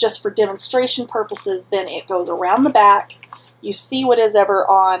 But just for demonstration purposes, then it goes around the back. You see what is ever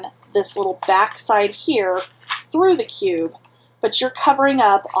on this little back side here through the cube. But you're covering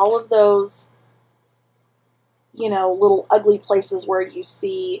up all of those, you know, little ugly places where you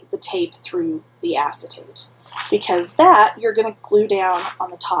see the tape through the acetate. Because that you're going to glue down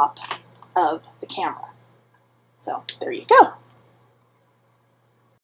on the top of the camera. So there you go.